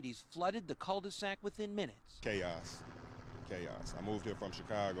of deputies flooded the cul-de-sac within minutes. Chaos. I moved here from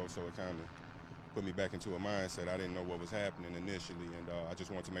Chicago, so it kind of put me back into a mindset. I didn't know what was happening initially, and I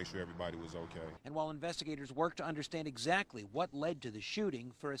just wanted to make sure everybody was okay. And while investigators work to understand exactly what led to the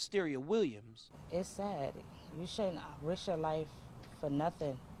shooting for Asteria Williams, it's sad. You shouldn't risk your life for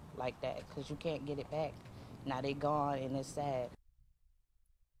nothing like that, because you can't get it back. Now they gone, and it's sad.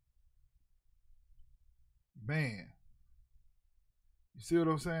 Man, you see what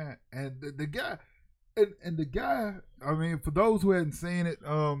I'm saying? And the guy, and the guy, I mean, for those who hadn't seen it,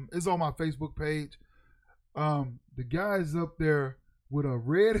 it's on my Facebook page. The guy is up there with a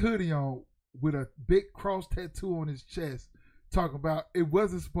red hoodie on, with a big cross tattoo on his chest, talking about it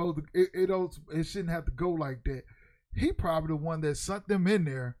wasn't supposed to, it shouldn't have to go like that. He probably the one that sent them in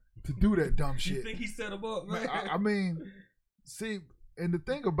there to do that dumb shit. You think he set him up, man? I mean, see, and the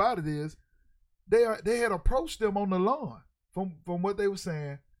thing about it is, they had approached them on the lawn. From what they were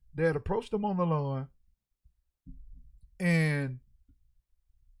saying, they had approached them on the lawn, and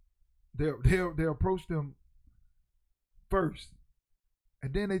they approached them first,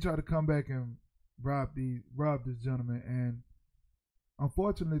 and then they tried to come back and rob this gentleman. And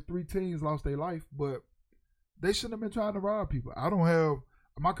unfortunately, 3 teens lost their life, but they shouldn't have been trying to rob people. I don't have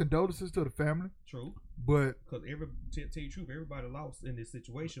my condolences to the family. True, but because to tell you the truth, everybody lost in this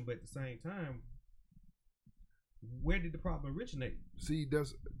situation, but at the same time, where did the problem originate? See,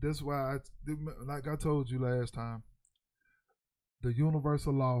 that's why, like I told you last time, the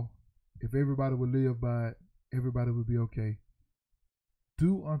universal law, if everybody would live by it, everybody would be okay.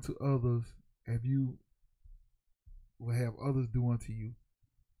 Do unto others as you will have others do unto you.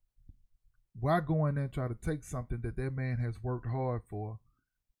 Why go in there and try to take something that man has worked hard for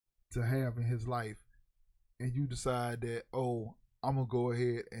to have in his life, and you decide that, oh, I'm going to go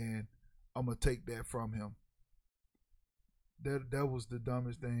ahead and I'm going to take that from him? That was the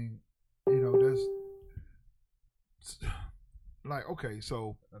dumbest thing, that's like, okay,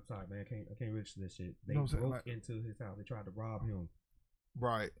 so I'm sorry, man, I can't reach this shit. They broke into his house. They tried to rob him.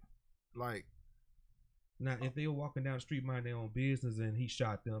 Right. Like, now if they were walking down the street minding their own business and he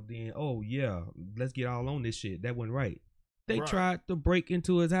shot them, then oh yeah, let's get all on this shit. That wasn't right. They tried to break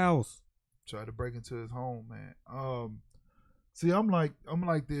into his house. Tried to break into his home, man. See, I'm like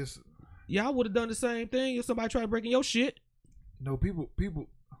this. Yeah, I would have done the same thing if somebody tried to break in your shit. No, people.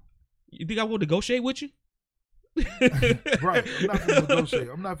 You think I would negotiate with you? Right.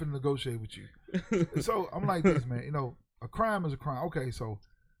 I'm not going to negotiate with you. So I'm like this, man. A crime is a crime. Okay, so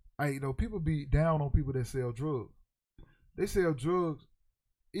people be down on people that sell drugs. They sell drugs,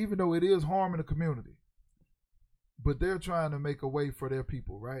 even though it is harming the community. But they're trying to make a way for their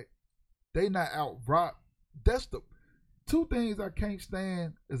people, right? They not out rob. That's the 2 things I can't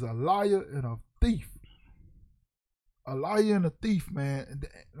stand is a liar and a thief. A liar and a thief, man.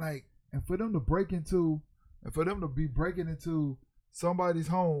 And for them to be breaking into somebody's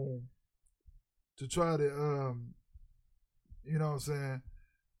home to try to You know what I'm saying?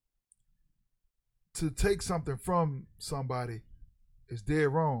 To take something from somebody is dead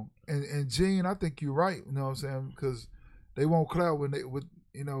wrong. And Gene, I think you're right. You know what I'm saying? Because they won't clout when they would,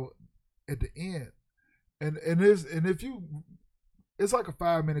 you know, at the end. And if you, it's like a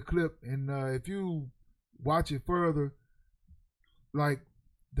 5-minute clip, and if you watch it further, like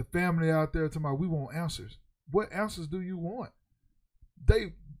the family out there talking about, we want answers. What answers do you want?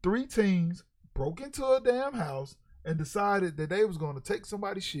 3 teens broke into a damn house and decided that they was going to take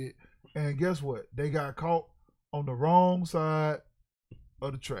somebody's shit, and guess what? They got caught on the wrong side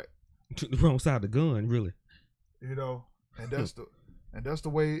of the track. The wrong side of the gun, really. You know, and that's the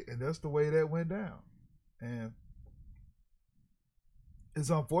way that went down. And it's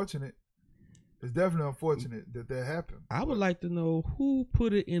unfortunate. It's definitely unfortunate that happened. I would like to know who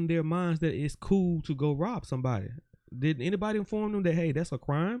put it in their minds that it's cool to go rob somebody. Did anybody inform them that, hey, that's a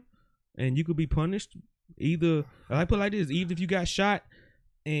crime and you could be punished? Either, I put it like this, even if you got shot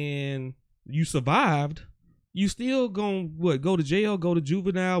and you survived, you still gonna go to jail, go to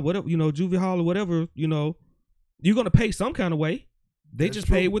juvenile, whatever, you know, juvenile or whatever, you know, you're gonna pay some kind of way. They That's just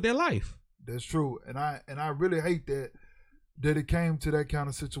true. paid with their life. That's true. And I really hate that it came to that kind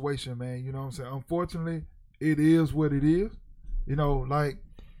of situation, man. You know what I'm saying? Unfortunately, it is what it is. You know, like,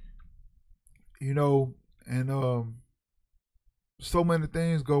 you know, and so many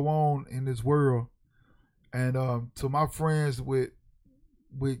things go on in this world. And to my friends with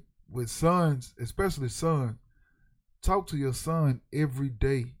sons, especially sons, talk to your son every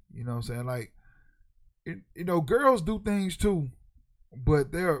day. You know what I'm saying? Like, you know, girls do things too,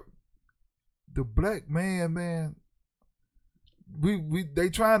 but the black man, they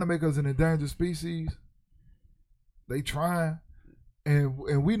trying to make us an endangered species. They trying,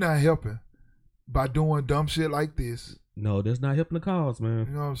 and we not helping by doing dumb shit like this. No, that's not helping the cause, man.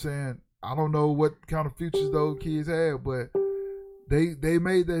 You know what I'm saying? I don't know what kind of futures those kids have, but they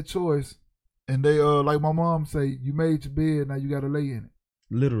made that choice, and they like my mom say, you made your bed, now you got to lay in it.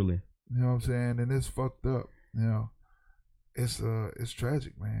 Literally. You know what I'm saying? And it's fucked up. You know, it's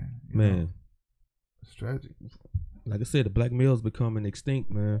tragic, man. You Man, know? It's tragic. Like I said, the black male's becoming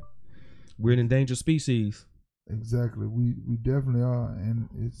extinct, man. We're an endangered species. Exactly. We definitely are, and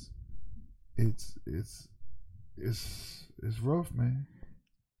it's rough, man.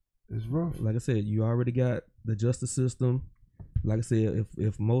 It's rough. Like I said, you already got the justice system. Like I said,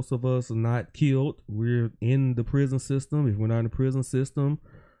 if most of us are not killed, we're in the prison system. If we're not in the prison system,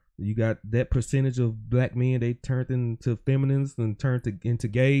 you got that percentage of black men, they turned into feminines and turned into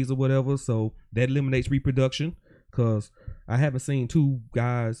gays or whatever. So that eliminates reproduction, because I haven't seen 2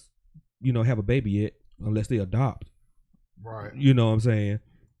 guys, you know, have a baby yet unless they adopt. Right. You know what I'm saying?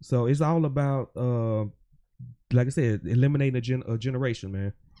 So it's all about, like I said, eliminating a generation,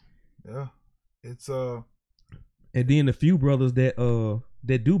 man. Yeah. It's And then the few brothers that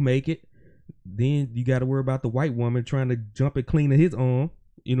do make it, then you got to worry about the white woman trying to jump and clean his arm.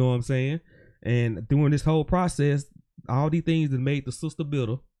 You know what I'm saying? And during this whole process, all these things that made the sister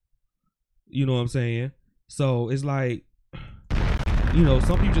bitter. You know what I'm saying? So it's like, you know,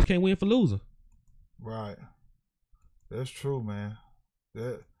 some people just can't win for losing. right. That's true, man.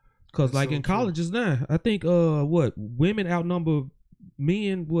 Cause That's like so in true. colleges now, I think women outnumber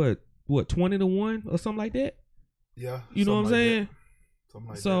men 20-1 or something like that. Yeah. You know what I'm something like saying? that. Something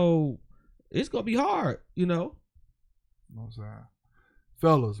like that. So it's gonna be hard, you know. You know what I'm saying?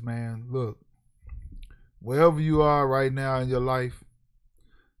 Fellas, man, look, wherever you are right now in your life,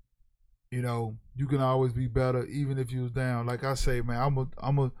 you know, you can always be better, even if you was down. Like I say, man, I'm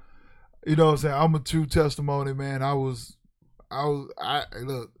a, you know what I'm saying? I'm a true testimony, man. I was on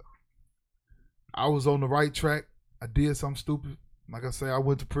the right track. I did something stupid. Like I say, I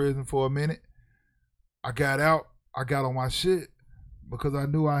went to prison for a minute. I got out. I got on my shit because I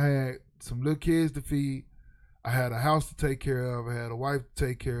knew I had some little kids to feed. I had a house to take care of. I had a wife to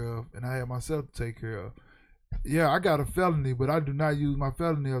take care of, and I had myself to take care of. Yeah, I got a felony, but I do not use my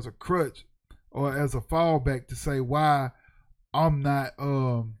felony as a crutch or as a fallback to say why I'm not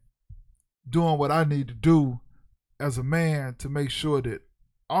doing what I need to do as a man to make sure that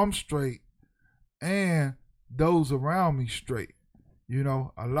I'm straight and those around me straight. You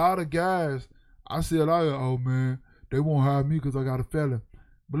know, a lot of guys, I see a lot of, oh man, they won't hire me because I got a felon.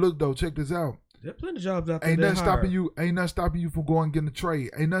 But look though, check this out. There's plenty of jobs out there. Ain't that nothing hire. stopping you. Ain't nothing stopping you from going and getting a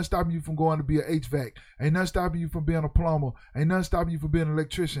trade. Ain't nothing stopping you from going to be an HVAC. Ain't nothing stopping you from being a plumber. Ain't nothing stopping you from being an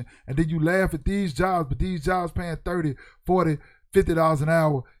electrician. And then you laugh at these jobs, but these jobs paying 30, 40, $50 an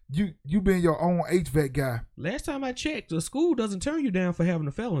hour. You being your own HVAC guy. Last time I checked, the school doesn't turn you down for having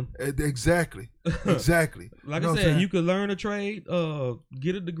a felon. Exactly. Like You know I what I'm said, saying? you could learn a trade,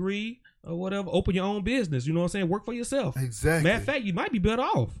 get a degree or whatever, open your own business. You know what I'm saying? Work for yourself. Exactly. Matter of fact, you might be better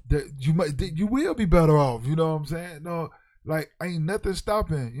off. You will be better off. You know what I'm saying? No, like ain't nothing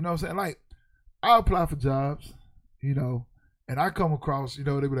stopping. You know what I'm saying? Like I apply for jobs, you know, and I come across, you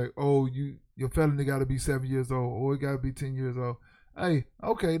know, they be like, oh, your felony got to be 7 years old, or it got to be 10 years old. Hey,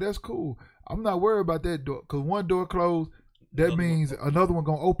 okay, that's cool. I'm not worried about that door, because one door closed, that means another one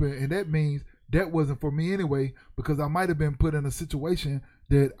gonna open, and that means that wasn't for me anyway, because I might have been put in a situation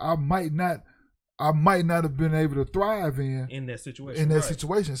that I might not have been able to thrive in that situation.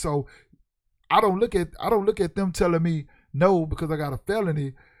 situation. So I don't look at them telling me no because I got a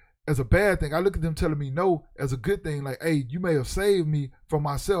felony as a bad thing. I look at them telling me no as a good thing. Like, hey, you may have saved me from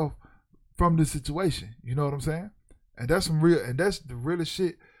myself from this situation. You know what I'm saying? And that's the realest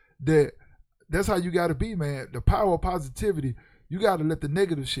shit. That's how you got to be, man. The power of positivity. You got to let the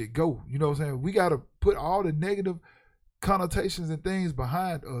negative shit go. You know what I'm saying? We got to put all the negative connotations and things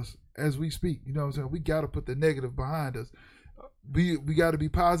behind us as we speak. You know what I'm saying? We got to put the negative behind us. We got to be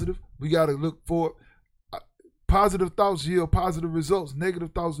positive. We got to look for positive thoughts yield positive results. Negative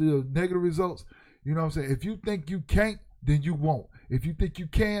thoughts yield negative results. You know what I'm saying? If you think you can't, then you won't. If you think you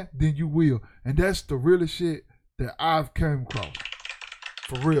can, then you will. And that's the realest shit that I've came across.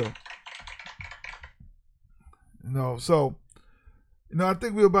 For real. You know, so, you know, I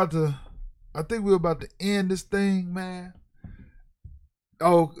think we're about to end this thing, man.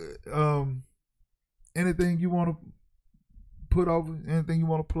 Oh, anything you want to put over? Anything you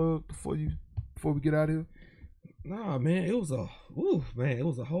want to plug before we get out of here? Nah, man, it was a whole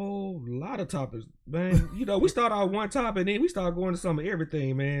lot of topics, man. You know, we start out one topic, and then we start going to some of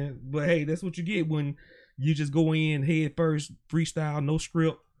everything, man. But hey, that's what you get when you just go in head first, freestyle, no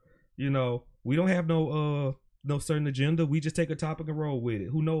script. You know, we don't have no certain agenda. We just take a topic and roll with it.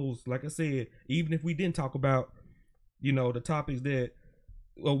 Who knows? Like I said, even if we didn't talk about, you know, the topics that,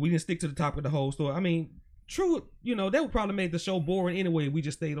 well, we didn't stick to the topic the whole story. I mean, true, you know, that would probably make the show boring anyway. We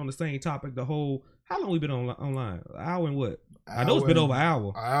just stayed on the same topic the whole. How long we been online? An hour and what? I know it's been over an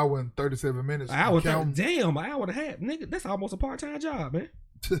hour. An hour and 37 minutes. An hour. Damn, an hour and a half, nigga. That's almost a part-time job, man.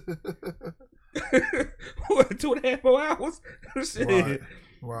 What, 2.5 more hours? Shit.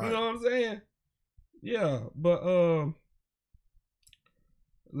 Right. You know what I'm saying? Yeah, but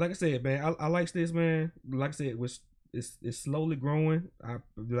like I said, man, I like this, man. Like I said, it's slowly growing.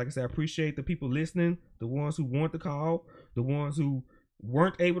 Like I said, I appreciate the people listening, the ones who want to call, the ones who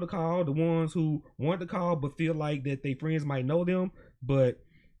weren't able to call, the ones who want to call but feel like that their friends might know them, but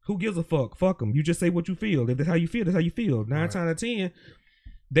who gives a fuck? Fuck them. You just say what you feel. If that's how you feel, that's how you feel. 9 times out of 10,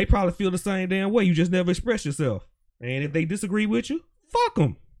 they probably feel the same damn way. You just never express yourself. And if they disagree with you, fuck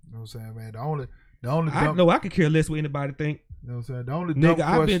them. You know what I'm saying, man? The only I know I could care less what anybody think. You know what I'm saying? The only nigga,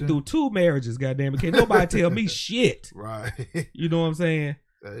 dumb I've been through 2 marriages, goddamn it. Can't nobody tell me shit. Right. You know what I'm saying?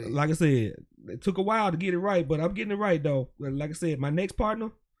 Hey. Like I said, it took a while to get it right, but I'm getting it right though. Like I said, my next partner,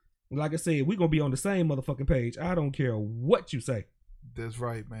 like I said, we're gonna be on the same motherfucking page. I don't care what you say. That's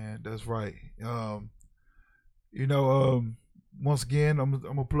right, man. That's right. You know, once again, I'm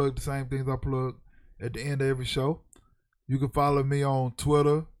gonna plug the same things I plug at the end of every show. You can follow me on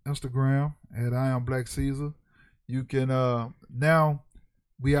Twitter, Instagram at I Am Black Caesar. You can now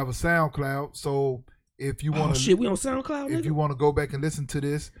we have a SoundCloud, so if you want we on SoundCloud. If you want to go back and listen to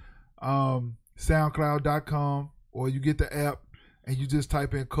this, SoundCloud.com, or you get the app and you just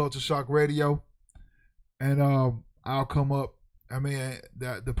type in Culture Shock Radio, and I'll come up. I mean,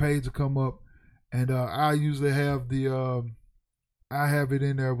 the page will come up, and I usually have I have it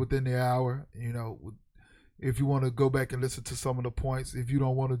in there within the hour. You know, if you want to go back and listen to some of the points, if you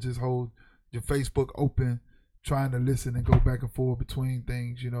don't want to just hold your Facebook open, trying to listen and go back and forth between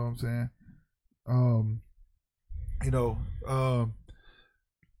things, you know what I'm saying?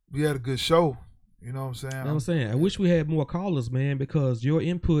 We had a good show. You know what I'm saying? You know what I'm saying? I wish we had more callers, man, because your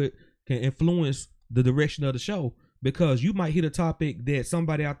input can influence the direction of the show. Because you might hit a topic that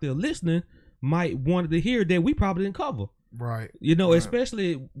somebody out there listening might wanted to hear that we probably didn't cover. Right. You know,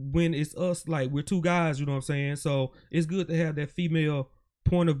 especially when it's us, like we're 2 guys, you know what I'm saying? So it's good to have that female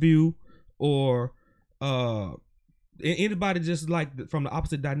point of view, or anybody just like from the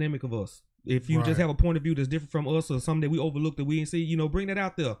opposite dynamic of us. If you just have a point of view that's different from us, or something that we overlooked that we didn't see, you know, bring that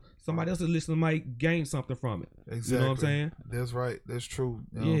out there. Somebody else that's listening might gain something from it. Exactly. You know what I'm saying? That's right. That's true.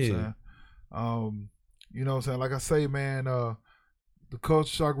 You know what I'm saying? You know what I'm saying? Like I say, man, the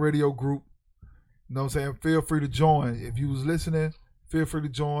Culture Shock Radio group, you know what I'm saying? Feel free to join. If you was listening, feel free to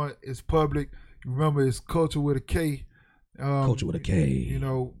join. It's public. Remember, it's Culture with a K. Culture with a K. You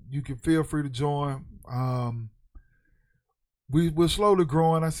know, you can feel free to join. We're slowly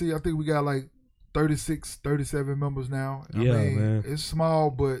growing. I think we got like 36, 37 members now. I mean, man. It's small,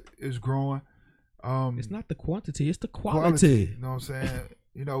 but it's growing. It's not the quantity, it's the quality. You know what I'm saying?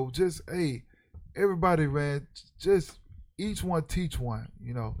 You know, just, hey, everybody, man, just each one teach one,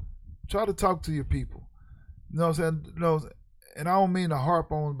 you know. Try to talk to your people. You know what I'm saying? You know, and I don't mean to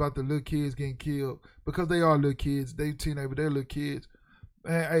harp on about the little kids getting killed, because they are little kids. They teenagers, but they're little kids.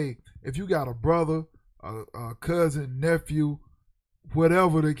 Man, hey, if you got a brother, a cousin, nephew,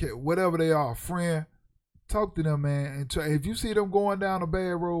 whatever they are, a friend, talk to them, man. And if you see them going down a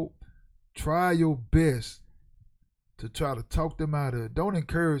bad road, try your best to try to talk them out of it. Don't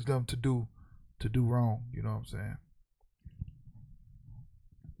encourage them to do wrong. You know what I'm saying?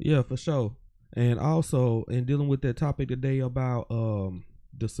 Yeah, for sure. And also, in dealing with that topic today about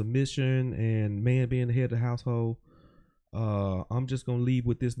the submission and man being the head of the household, I'm just gonna leave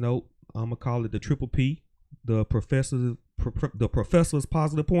with this note. I'm gonna call it the triple P, the professor's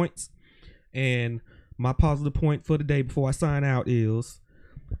positive points. And my positive point for the day before I sign out is,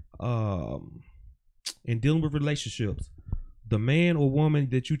 in dealing with relationships, the man or woman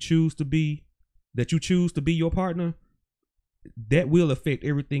that you choose to be your partner, that will affect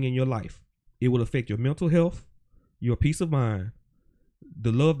everything in your life. It will affect your mental health, your peace of mind,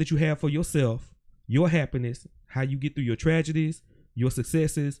 the love that you have for yourself, your happiness, how you get through your tragedies, your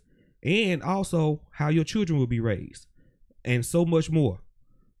successes, and also how your children will be raised, and so much more.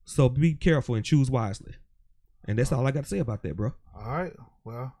 So be careful and choose wisely. And that's all I got to say about that, bro. All right.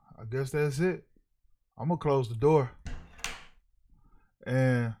 Well, I guess that's it. I'm going to close the door.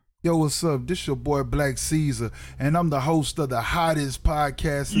 And yo, what's up? This your boy Black Caesar, and I'm the host of the hottest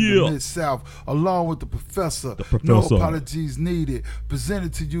podcast in the Mid-South, along with the professor. No apologies needed.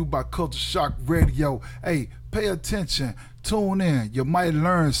 Presented to you by Culture Shock Radio. Hey, pay attention. Tune in. You might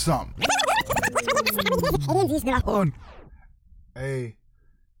learn something. Hey,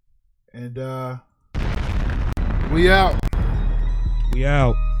 and we out. We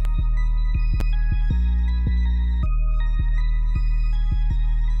out.